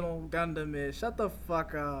original Gundam is. Shut the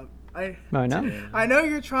fuck up. I know. I know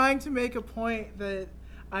you're trying to make a point that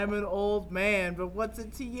I'm an old man, but what's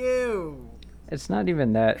it to you? It's not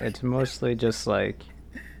even that. It's mostly just like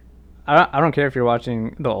I don't care if you're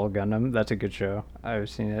watching the old Gundam. That's a good show. I've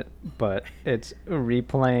seen it, but it's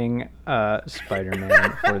replaying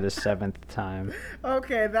Spider-Man for the 7th time.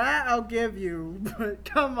 Okay, that I'll give you, but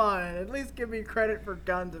come on, at least give me credit for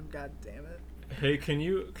Gundam. God damn it. Hey, can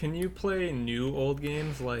you play new old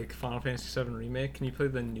games like Final Fantasy VII Remake? Can you play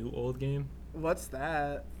the new old game? What's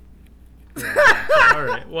that? All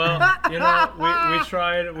right. Well, you know, we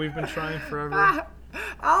tried. We've been trying forever.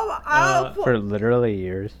 I'll For literally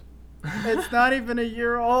years. It's not even a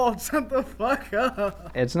year old. Shut the fuck up.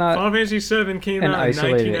 It's not. Final Fantasy VII came An out in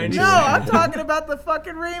isolated 1996. No, I'm talking about the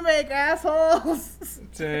fucking remake, assholes.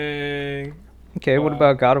 Dang. Okay, what Wow.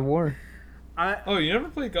 about God of War? Oh, you never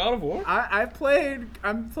played God of War? I'm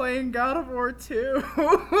playing God of War 2.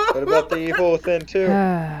 What about The Evil Within 2?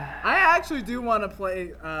 I actually do want to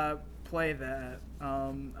play that.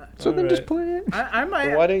 So then just Alright. play it. I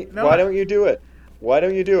might. Then why don't you do it? Why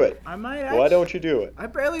don't you do it? I might. Why don't you do it? I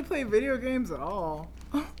barely play video games at all.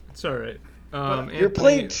 It's alright. You're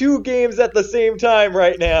playing 2 games at the same time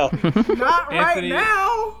right now. Not right Anthony,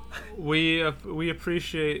 now. We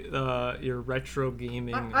appreciate your retro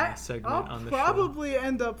gaming segment I'll on the probably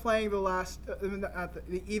end up playing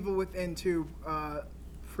the Evil Within 2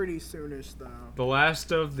 pretty soonish though. The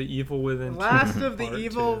Last of the Evil Within. Last of the Part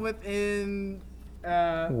Evil 2. Within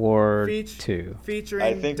War 2. I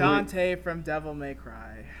featuring think Dante from Devil May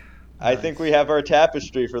Cry. I think we have our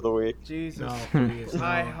tapestry for the week. Jesus. No, please. No,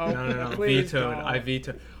 I hope no. please Vetoed. don't. I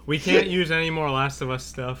veto. We can't use any more Last of Us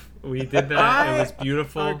stuff. We did that. It was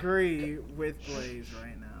beautiful. I agree with Blaze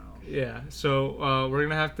right now. Yeah. So we're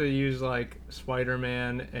gonna have to use like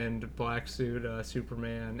Spider-Man and Black Suit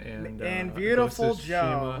Superman and Beautiful Ghost of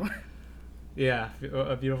Joe. Tsushima. Yeah,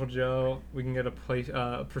 a Beautiful Joe. We can get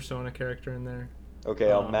a Persona character in there.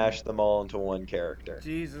 Okay, I'll mash them all into one character.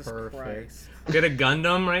 Jesus Perfect. Christ. Get a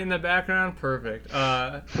Gundam right in the background. Perfect.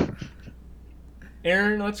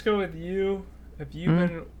 Aaron, let's go with you. Have you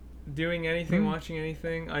been doing anything, watching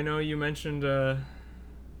anything? I know you mentioned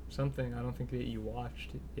something. I don't think that you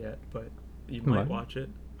watched it yet, but you might watch it.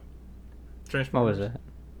 What Transformers. was it?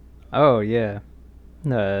 Oh, yeah.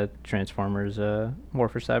 The Transformers War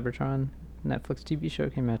for Cybertron Netflix TV show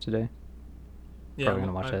came out today. Yeah, Probably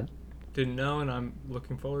going to watch it. Didn't know, and I'm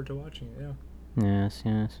looking forward to watching it, yeah. Yes.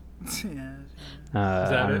 Yeah.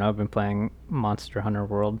 that I don't it? know. I've been playing Monster Hunter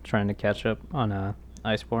World, trying to catch up on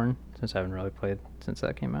Iceborne, since I haven't really played since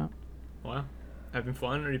that came out. Wow. Having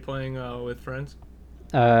fun? Are you playing with friends?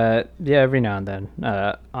 Yeah, every now and then.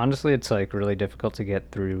 Honestly, it's like really difficult to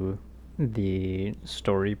get through the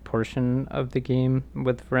story portion of the game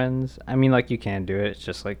with friends. I mean, like you can do it. It's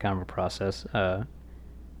just like kind of a process.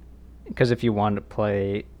 Because if you want to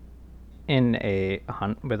play in a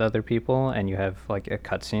hunt with other people and you have like a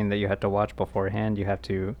cutscene that you have to watch beforehand, you have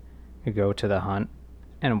to go to the hunt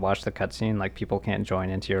and watch the cutscene. Like people can't join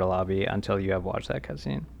into your lobby until you have watched that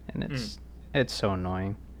cutscene, and it's so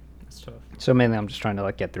annoying. That's tough. So mainly I'm just trying to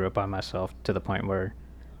like get through it by myself to the point where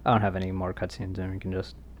I don't have any more cutscenes and we can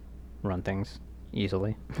just run things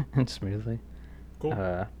easily and smoothly.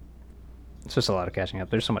 Cool. It's just a lot of catching up.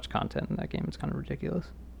 There's so much content in that game, it's kind of ridiculous.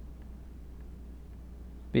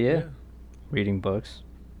 But yeah. Reading books.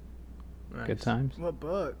 Nice. Good times. What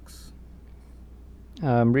books?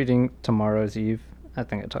 I'm reading Tomorrow's Eve. I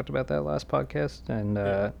think I talked about that last podcast. And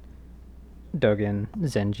Dogen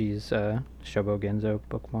Zenji's Shobo Genzo,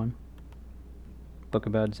 book 1. Book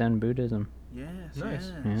about Zen Buddhism. Yes.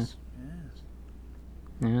 Nice. Yes.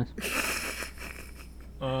 Yes.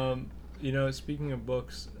 You know, speaking of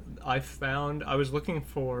books, I was looking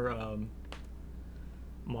for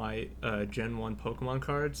my Gen 1 Pokemon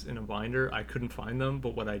cards in a binder. I couldn't find them,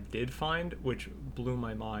 but what I did find, which blew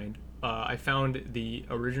my mind, I found the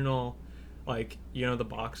original, like, you know, the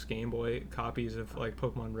box Game Boy copies of, like,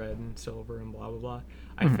 Pokemon Red and Silver and blah, blah, blah.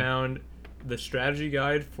 I found the strategy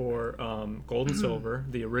guide for Gold and Silver,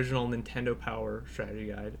 the original Nintendo Power strategy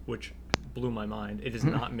guide, which blew my mind. It is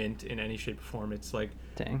not mint in any shape or form. It's, like,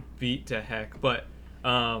 Dang. beat to heck. But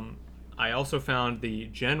I also found the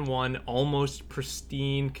Gen 1 almost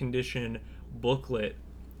pristine condition booklet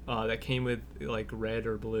that came with like red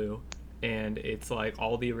or blue, and it's like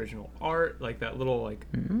all the original art, like that little like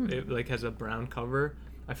it like has a brown cover.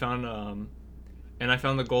 I found and I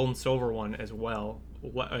found the gold and silver one as well.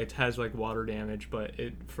 It has like water damage, but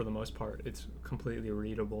it for the most part it's completely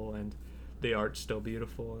readable and the art's still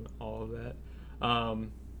beautiful and all of that.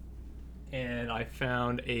 And I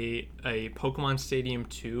found a Pokemon Stadium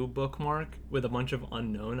 2 bookmark with a bunch of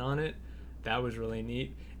unknown on it. That was really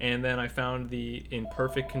neat. And then I found the in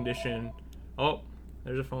perfect condition. Oh,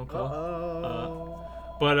 there's a phone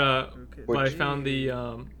call. But I found the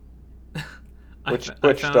Which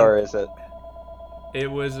star is it? It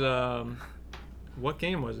was what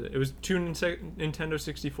game was it? It was 2 Nintendo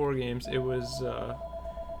 64 games. It was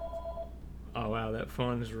oh wow, that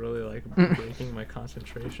phone is really like breaking my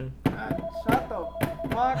concentration. Shut the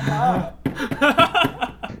fuck up.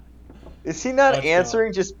 Is he not Let's go.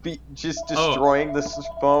 answering? Just destroying this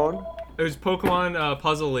phone? It was Pokemon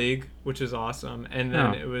Puzzle League, which is awesome, and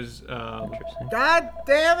then it was Interesting. God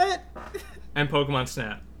damn it. and Pokemon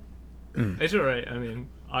Snap. It's alright. I mean,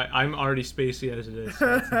 I'm already spacey as it is.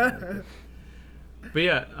 So it's not that good. But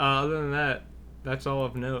yeah, other than that, that's all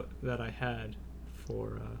of note that I had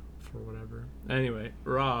for whatever. Anyway,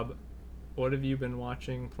 Rob, what have you been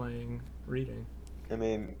watching, playing, reading? I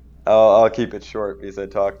mean, I'll keep it short because I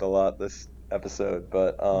talked a lot this episode,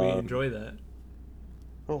 but We enjoy that.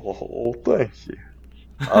 oh, thank you.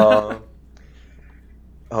 Um,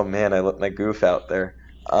 oh man, I let my goof out there.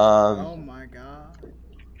 Um, Oh my god.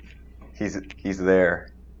 he's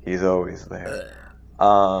there. He's always there.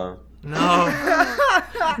 Um, No,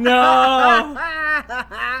 no,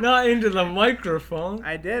 not into the microphone.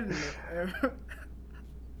 I didn't.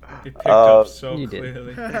 It picked up uh, so You did.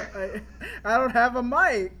 clearly. I don't have a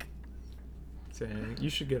mic. Dang, you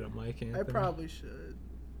should get a mic, Anthony. I probably should.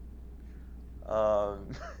 um,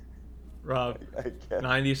 Rob, I guess.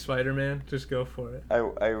 90s Spider-Man, just go for it.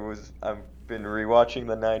 I've been rewatching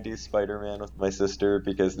the 90s Spider-Man with my sister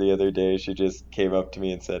because the other day she just came up to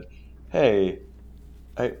me and said, "Hey,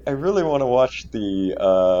 I really want to watch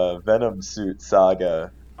the Venom suit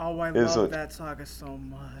saga." Oh, I Is love what that saga so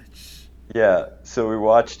much. Yeah, so we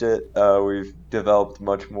watched it. We've developed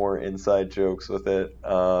much more inside jokes with it.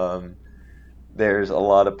 There's a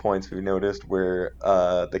lot of points we've noticed where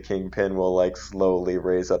the Kingpin will like slowly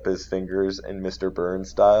raise up his fingers in Mr. Burns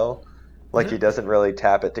style. Like he doesn't really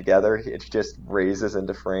tap it together, it just raises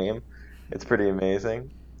into frame. It's pretty amazing.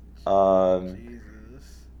 Um,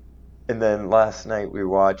 Jesus. and then last night we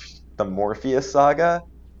watched the Morpheus saga,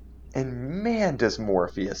 and man, does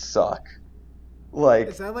Morpheus suck. Is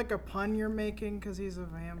Like, that like a pun you're making because he's a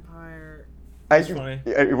vampire? That's funny.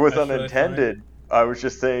 It was That's really unintended. I was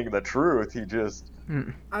just saying the truth. He just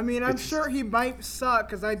I mean, I'm It's- sure he might suck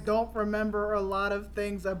because I don't remember a lot of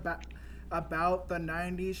things about the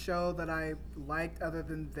 '90s show that I liked other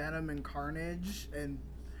than Venom and Carnage, and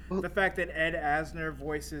the fact that Ed Asner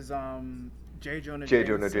voices J. Jonah J. Jameson.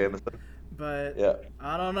 Jonah Jameson. But Yeah.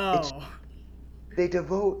 I don't know. They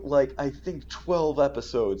devote like I think 12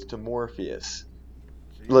 episodes to Morpheus,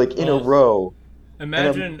 like in a Well, row.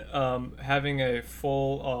 Imagine having a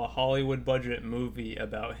full Hollywood budget movie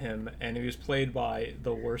about him, and he was played by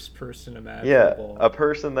the worst person Yeah, imaginable. a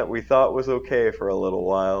person that we thought was okay for a little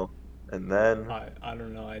while, and then I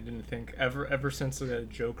don't know. I didn't think ever since the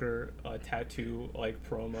Joker tattoo like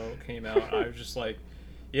promo came out, I was just like,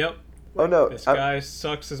 "Yep, oh no, this guy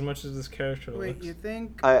sucks as much as this character Wait, looks." you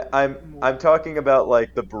think? I'm talking about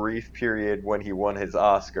like the brief period when he won his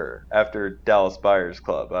Oscar after Dallas Buyers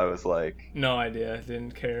Club. I was like, No idea.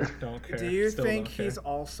 Didn't care. Don't care. Do you Still think don't care. he's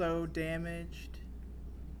also damaged?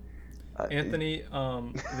 Anthony,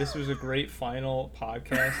 this was a great final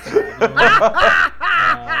podcast. to have you on.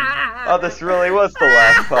 oh, this really was the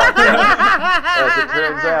last podcast, as it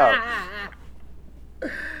turns out.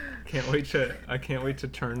 I can't wait to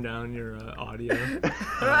turn down your audio.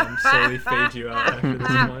 Slowly fade you out after this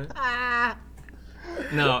point.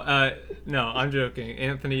 No, I'm joking.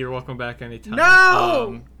 Anthony, you're welcome back anytime.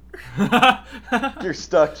 No! You're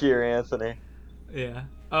stuck here, Anthony. Yeah.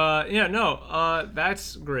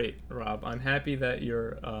 That's great, Rob. I'm happy that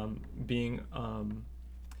you're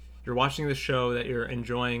you're watching the show that you're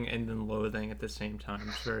enjoying and then loathing at the same time.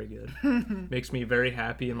 It's very good. Makes me very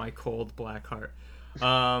happy in my cold black heart.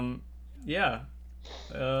 Yeah.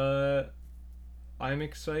 I'm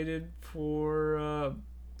excited for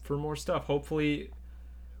more stuff. Hopefully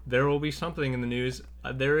there will be something in the news.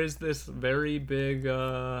 There is this very big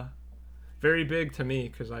to me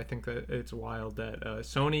because I think that it's wild that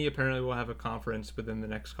Sony apparently will have a conference within the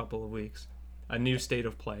next couple of weeks. A new state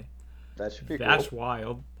of play. That should be That's cool.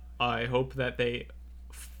 wild. I hope that they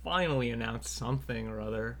finally announce something or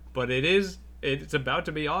other. But it's about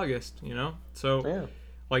to be August, you know? So, Yeah.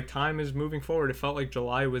 like, time is moving forward. It felt like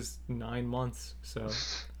July was 9 months. So,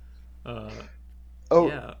 Oh,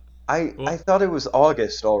 yeah. I thought it was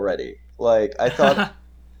August already. Like I thought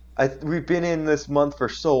we've been in this month for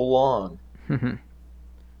so long.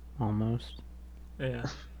 Almost. Yeah.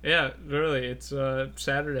 Yeah, really. It's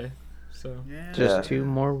Saturday. So, Yeah. Just Yeah. 2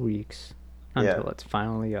 more weeks Yeah. until it's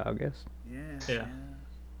finally August. Yeah. Yeah.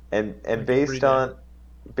 And Like based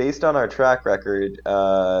every on our track record,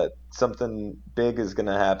 something big is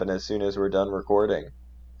gonna happen as soon as we're done recording.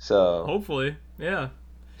 So hopefully. Yeah.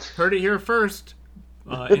 Heard it here first.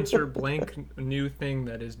 Insert blank new thing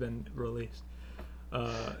that has been released.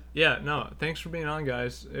 Yeah, no, thanks for being on,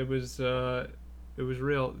 guys. It was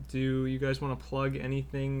real. Do you guys want to plug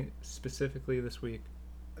anything specifically this week?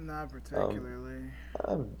 Not particularly.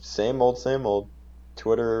 same old.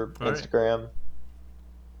 Twitter, All right. Instagram.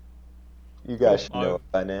 You guys should Cool. know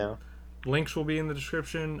it by now. Links will be in the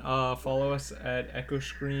description. Follow us at Echo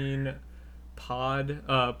Screen Pod,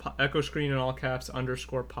 Echo Screen in all caps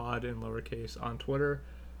 _pod in lowercase on Twitter.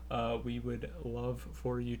 We would love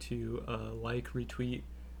for you to like, retweet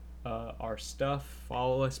our stuff.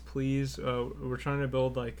 Follow us, please. We're trying to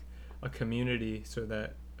build like a community so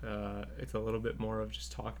that it's a little bit more of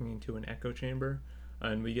just talking into an echo chamber,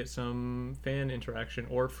 and we get some fan interaction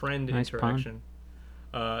or friend Nice interaction.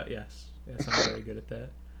 Yes, I'm very good at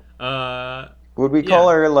that. Would we Yeah. call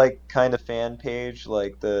our like kind of fan page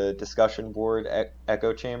like the discussion board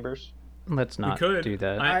echo chambers? Let's We not could. do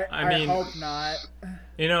that. I mean, hope not.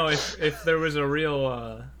 you know, if there was a real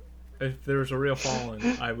following,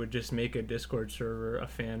 I would just make a Discord server, a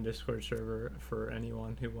fan Discord server for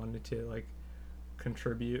anyone who wanted to like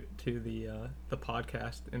contribute to the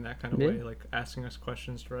podcast in that kind of way, like asking us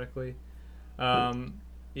questions directly.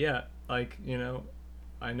 Yeah, like, you know,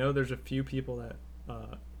 I know there's a few people that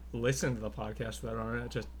listen to the podcast that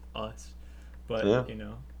aren't just us, but you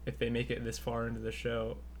know, if they make it this far into the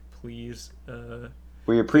show, please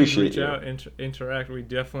we appreciate reach you. out, interact. We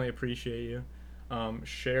definitely appreciate you.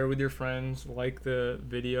 Share with your friends, like the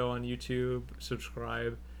video on YouTube,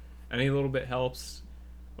 subscribe. Any little bit helps.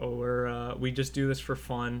 Or we just do this for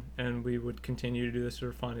fun, and we would continue to do this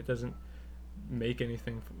for fun. It doesn't make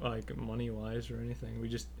anything like money wise or anything. We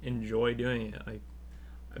just enjoy doing it. Like,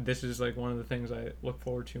 this is like one of the things I look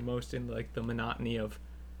forward to most in like the monotony of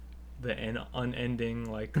the unending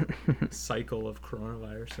like cycle of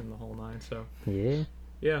coronavirus and the whole nine. So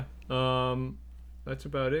yeah, that's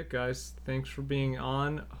about it, guys. Thanks for being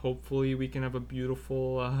on. Hopefully we can have a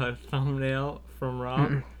beautiful thumbnail from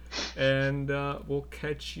Rob. And we'll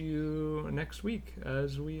catch you next week,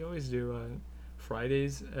 as we always do.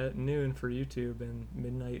 Fridays at noon for YouTube, and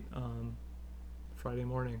midnight Friday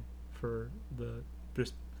morning for the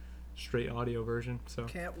just straight audio version. So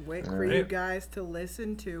can't wait for you guys to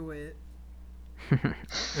listen to it.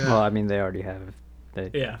 Well, I mean, they already have.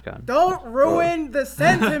 Gone. Don't ruin the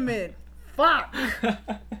sentiment. Fuck.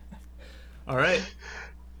 All right.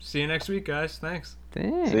 See you next week, guys. Thanks.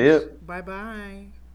 Thanks. See ya. Bye-bye.